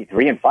 Tom Brady,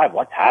 3-5.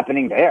 What's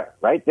happening there,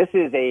 right? This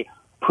is a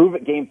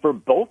prove-it game for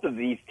both of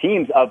these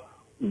teams of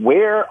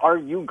where are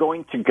you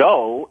going to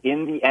go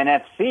in the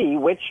NFC,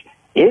 which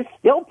is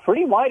still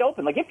pretty wide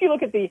open. Like, if you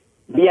look at the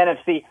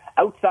NFC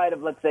outside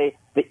of, let's say,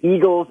 the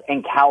Eagles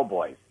and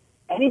Cowboys,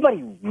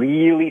 anybody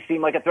really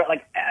seem like a threat?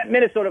 Like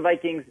Minnesota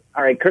Vikings,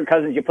 all right, Kirk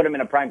Cousins, you put him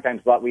in a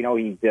primetime slot, we know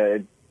he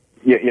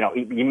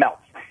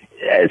melts.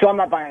 So I'm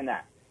not buying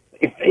that.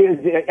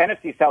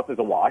 NFC South is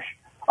a wash.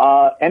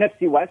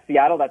 NFC West,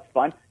 Seattle, that's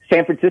fun.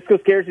 San Francisco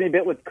scares me a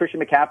bit with Christian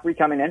McCaffrey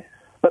coming in.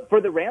 But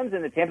for the Rams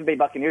and the Tampa Bay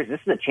Buccaneers, this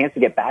is a chance to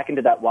get back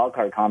into that wild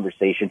card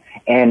conversation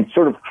and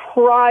sort of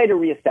try to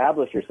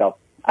reestablish yourself.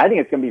 I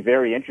think it's going to be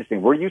very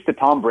interesting. We're used to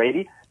Tom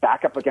Brady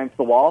back up against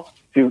the wall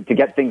to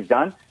get things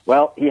done.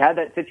 Well, he had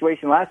that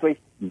situation last week.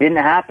 Didn't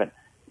happen.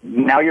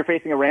 Now you're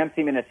facing a Rams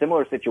team in a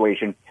similar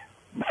situation.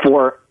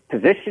 For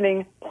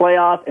positioning,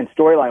 playoff, and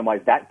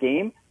storyline-wise, that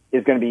game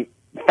is going to be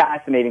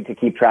fascinating to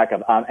keep track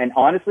of. And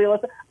honestly,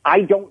 Alyssa,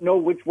 I don't know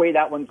which way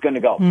that one's going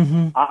to go.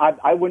 Mm-hmm.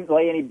 I wouldn't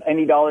lay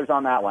any dollars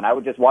on that one. I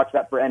would just watch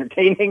that for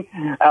entertaining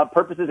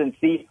purposes and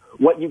see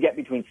what you get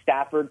between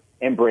Stafford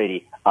and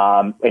Brady.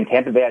 And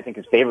Tampa Bay, I think,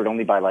 is favored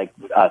only by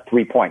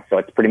 3 points. So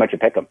it's pretty much a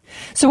pick'em.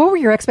 So what were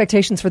your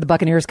expectations for the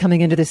Buccaneers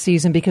coming into this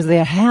season? Because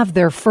they have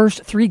their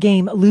first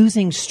 3-game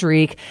losing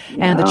streak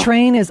and the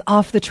train is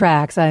off the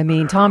tracks. I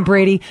mean, Tom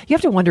Brady, you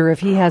have to wonder if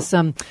he has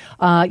some,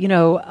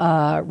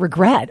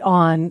 regret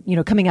on,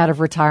 coming out of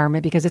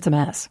retirement because it's a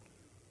mess.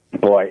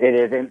 Boy, it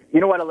is. And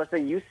you know what,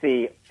 Alyssa, you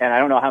see, and I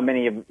don't know how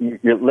many of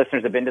your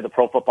listeners have been to the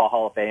Pro Football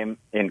Hall of Fame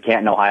in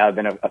Canton, Ohio. I've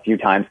been a few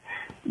times.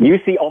 You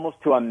see almost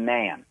to a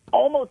man,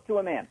 all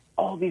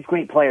these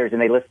great players,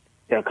 and they list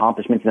their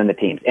accomplishments and then the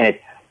teams. And it's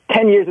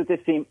 10 years with this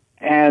team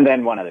and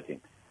then one other team.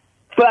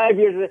 5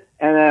 years with it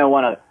and then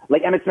one other.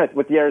 Like Emmitt Smith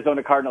with the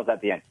Arizona Cardinals at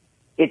the end.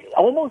 It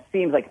almost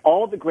seems like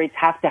all the greats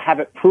have to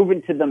have it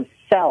proven to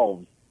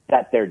themselves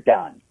that they're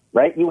done,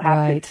 right? You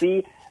have to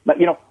see. But,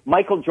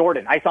 Michael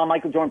Jordan, I saw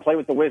Michael Jordan play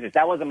with the Wizards.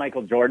 That wasn't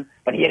Michael Jordan,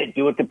 but he had to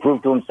do it to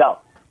prove to himself.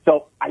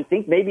 So I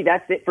think maybe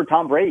that's it for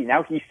Tom Brady.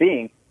 Now he's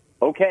seeing,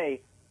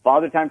 okay,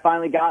 Father Time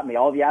finally got me.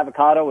 All the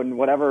avocado and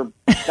whatever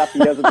stuff he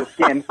does with the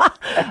skin.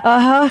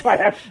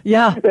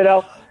 Yeah.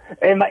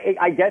 And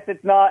I guess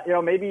it's not,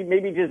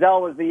 maybe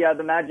Giselle was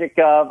the magic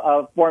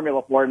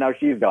formula for it. Now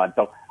she's gone.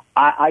 So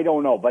I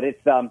don't know. But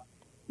it's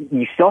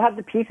you still have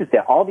the pieces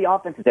there, all the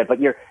offense is there, but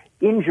your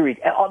injuries.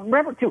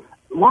 Remember, too,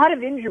 a lot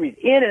of injuries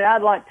in and out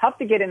of the line, tough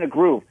to get in a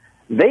groove.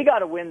 They got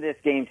to win this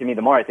game, to me,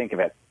 the more I think of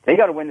it. They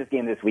got to win this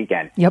game this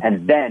weekend. Yep.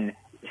 And then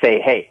say,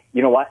 hey,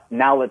 you know what?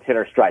 Now let's hit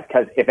our stride.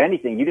 Because if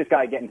anything, you just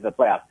got to get into the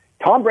playoffs.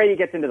 Tom Brady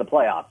gets into the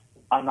playoffs.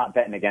 I'm not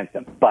betting against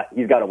him, but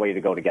he's got a way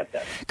to go to get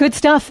there. Good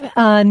stuff.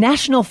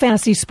 National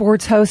Fantasy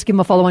Sports host. Give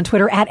him a follow on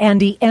Twitter at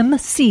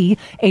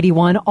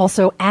AndyMC81,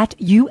 also at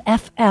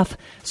UFF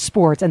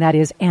Sports, and that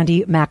is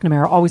Andy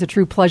McNamara. Always a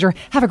true pleasure.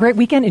 Have a great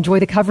weekend.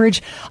 Enjoy the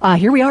coverage.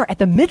 Here we are at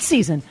the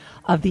midseason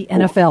of the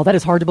NFL. That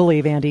is hard to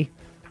believe, Andy.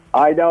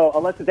 I know.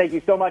 Alyssa, thank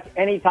you so much.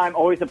 Anytime,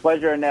 always a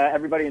pleasure, and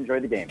everybody enjoy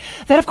the game.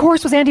 That, of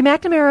course, was Andy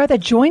McNamara that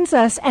joins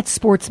us at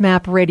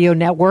SportsMap Radio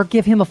Network.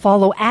 Give him a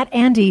follow at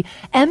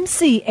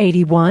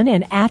AndyMC81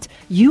 and at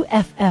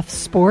UFF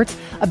Sports.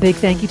 A big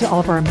thank you to all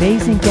of our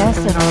amazing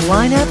guests and our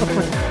lineup. Of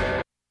course,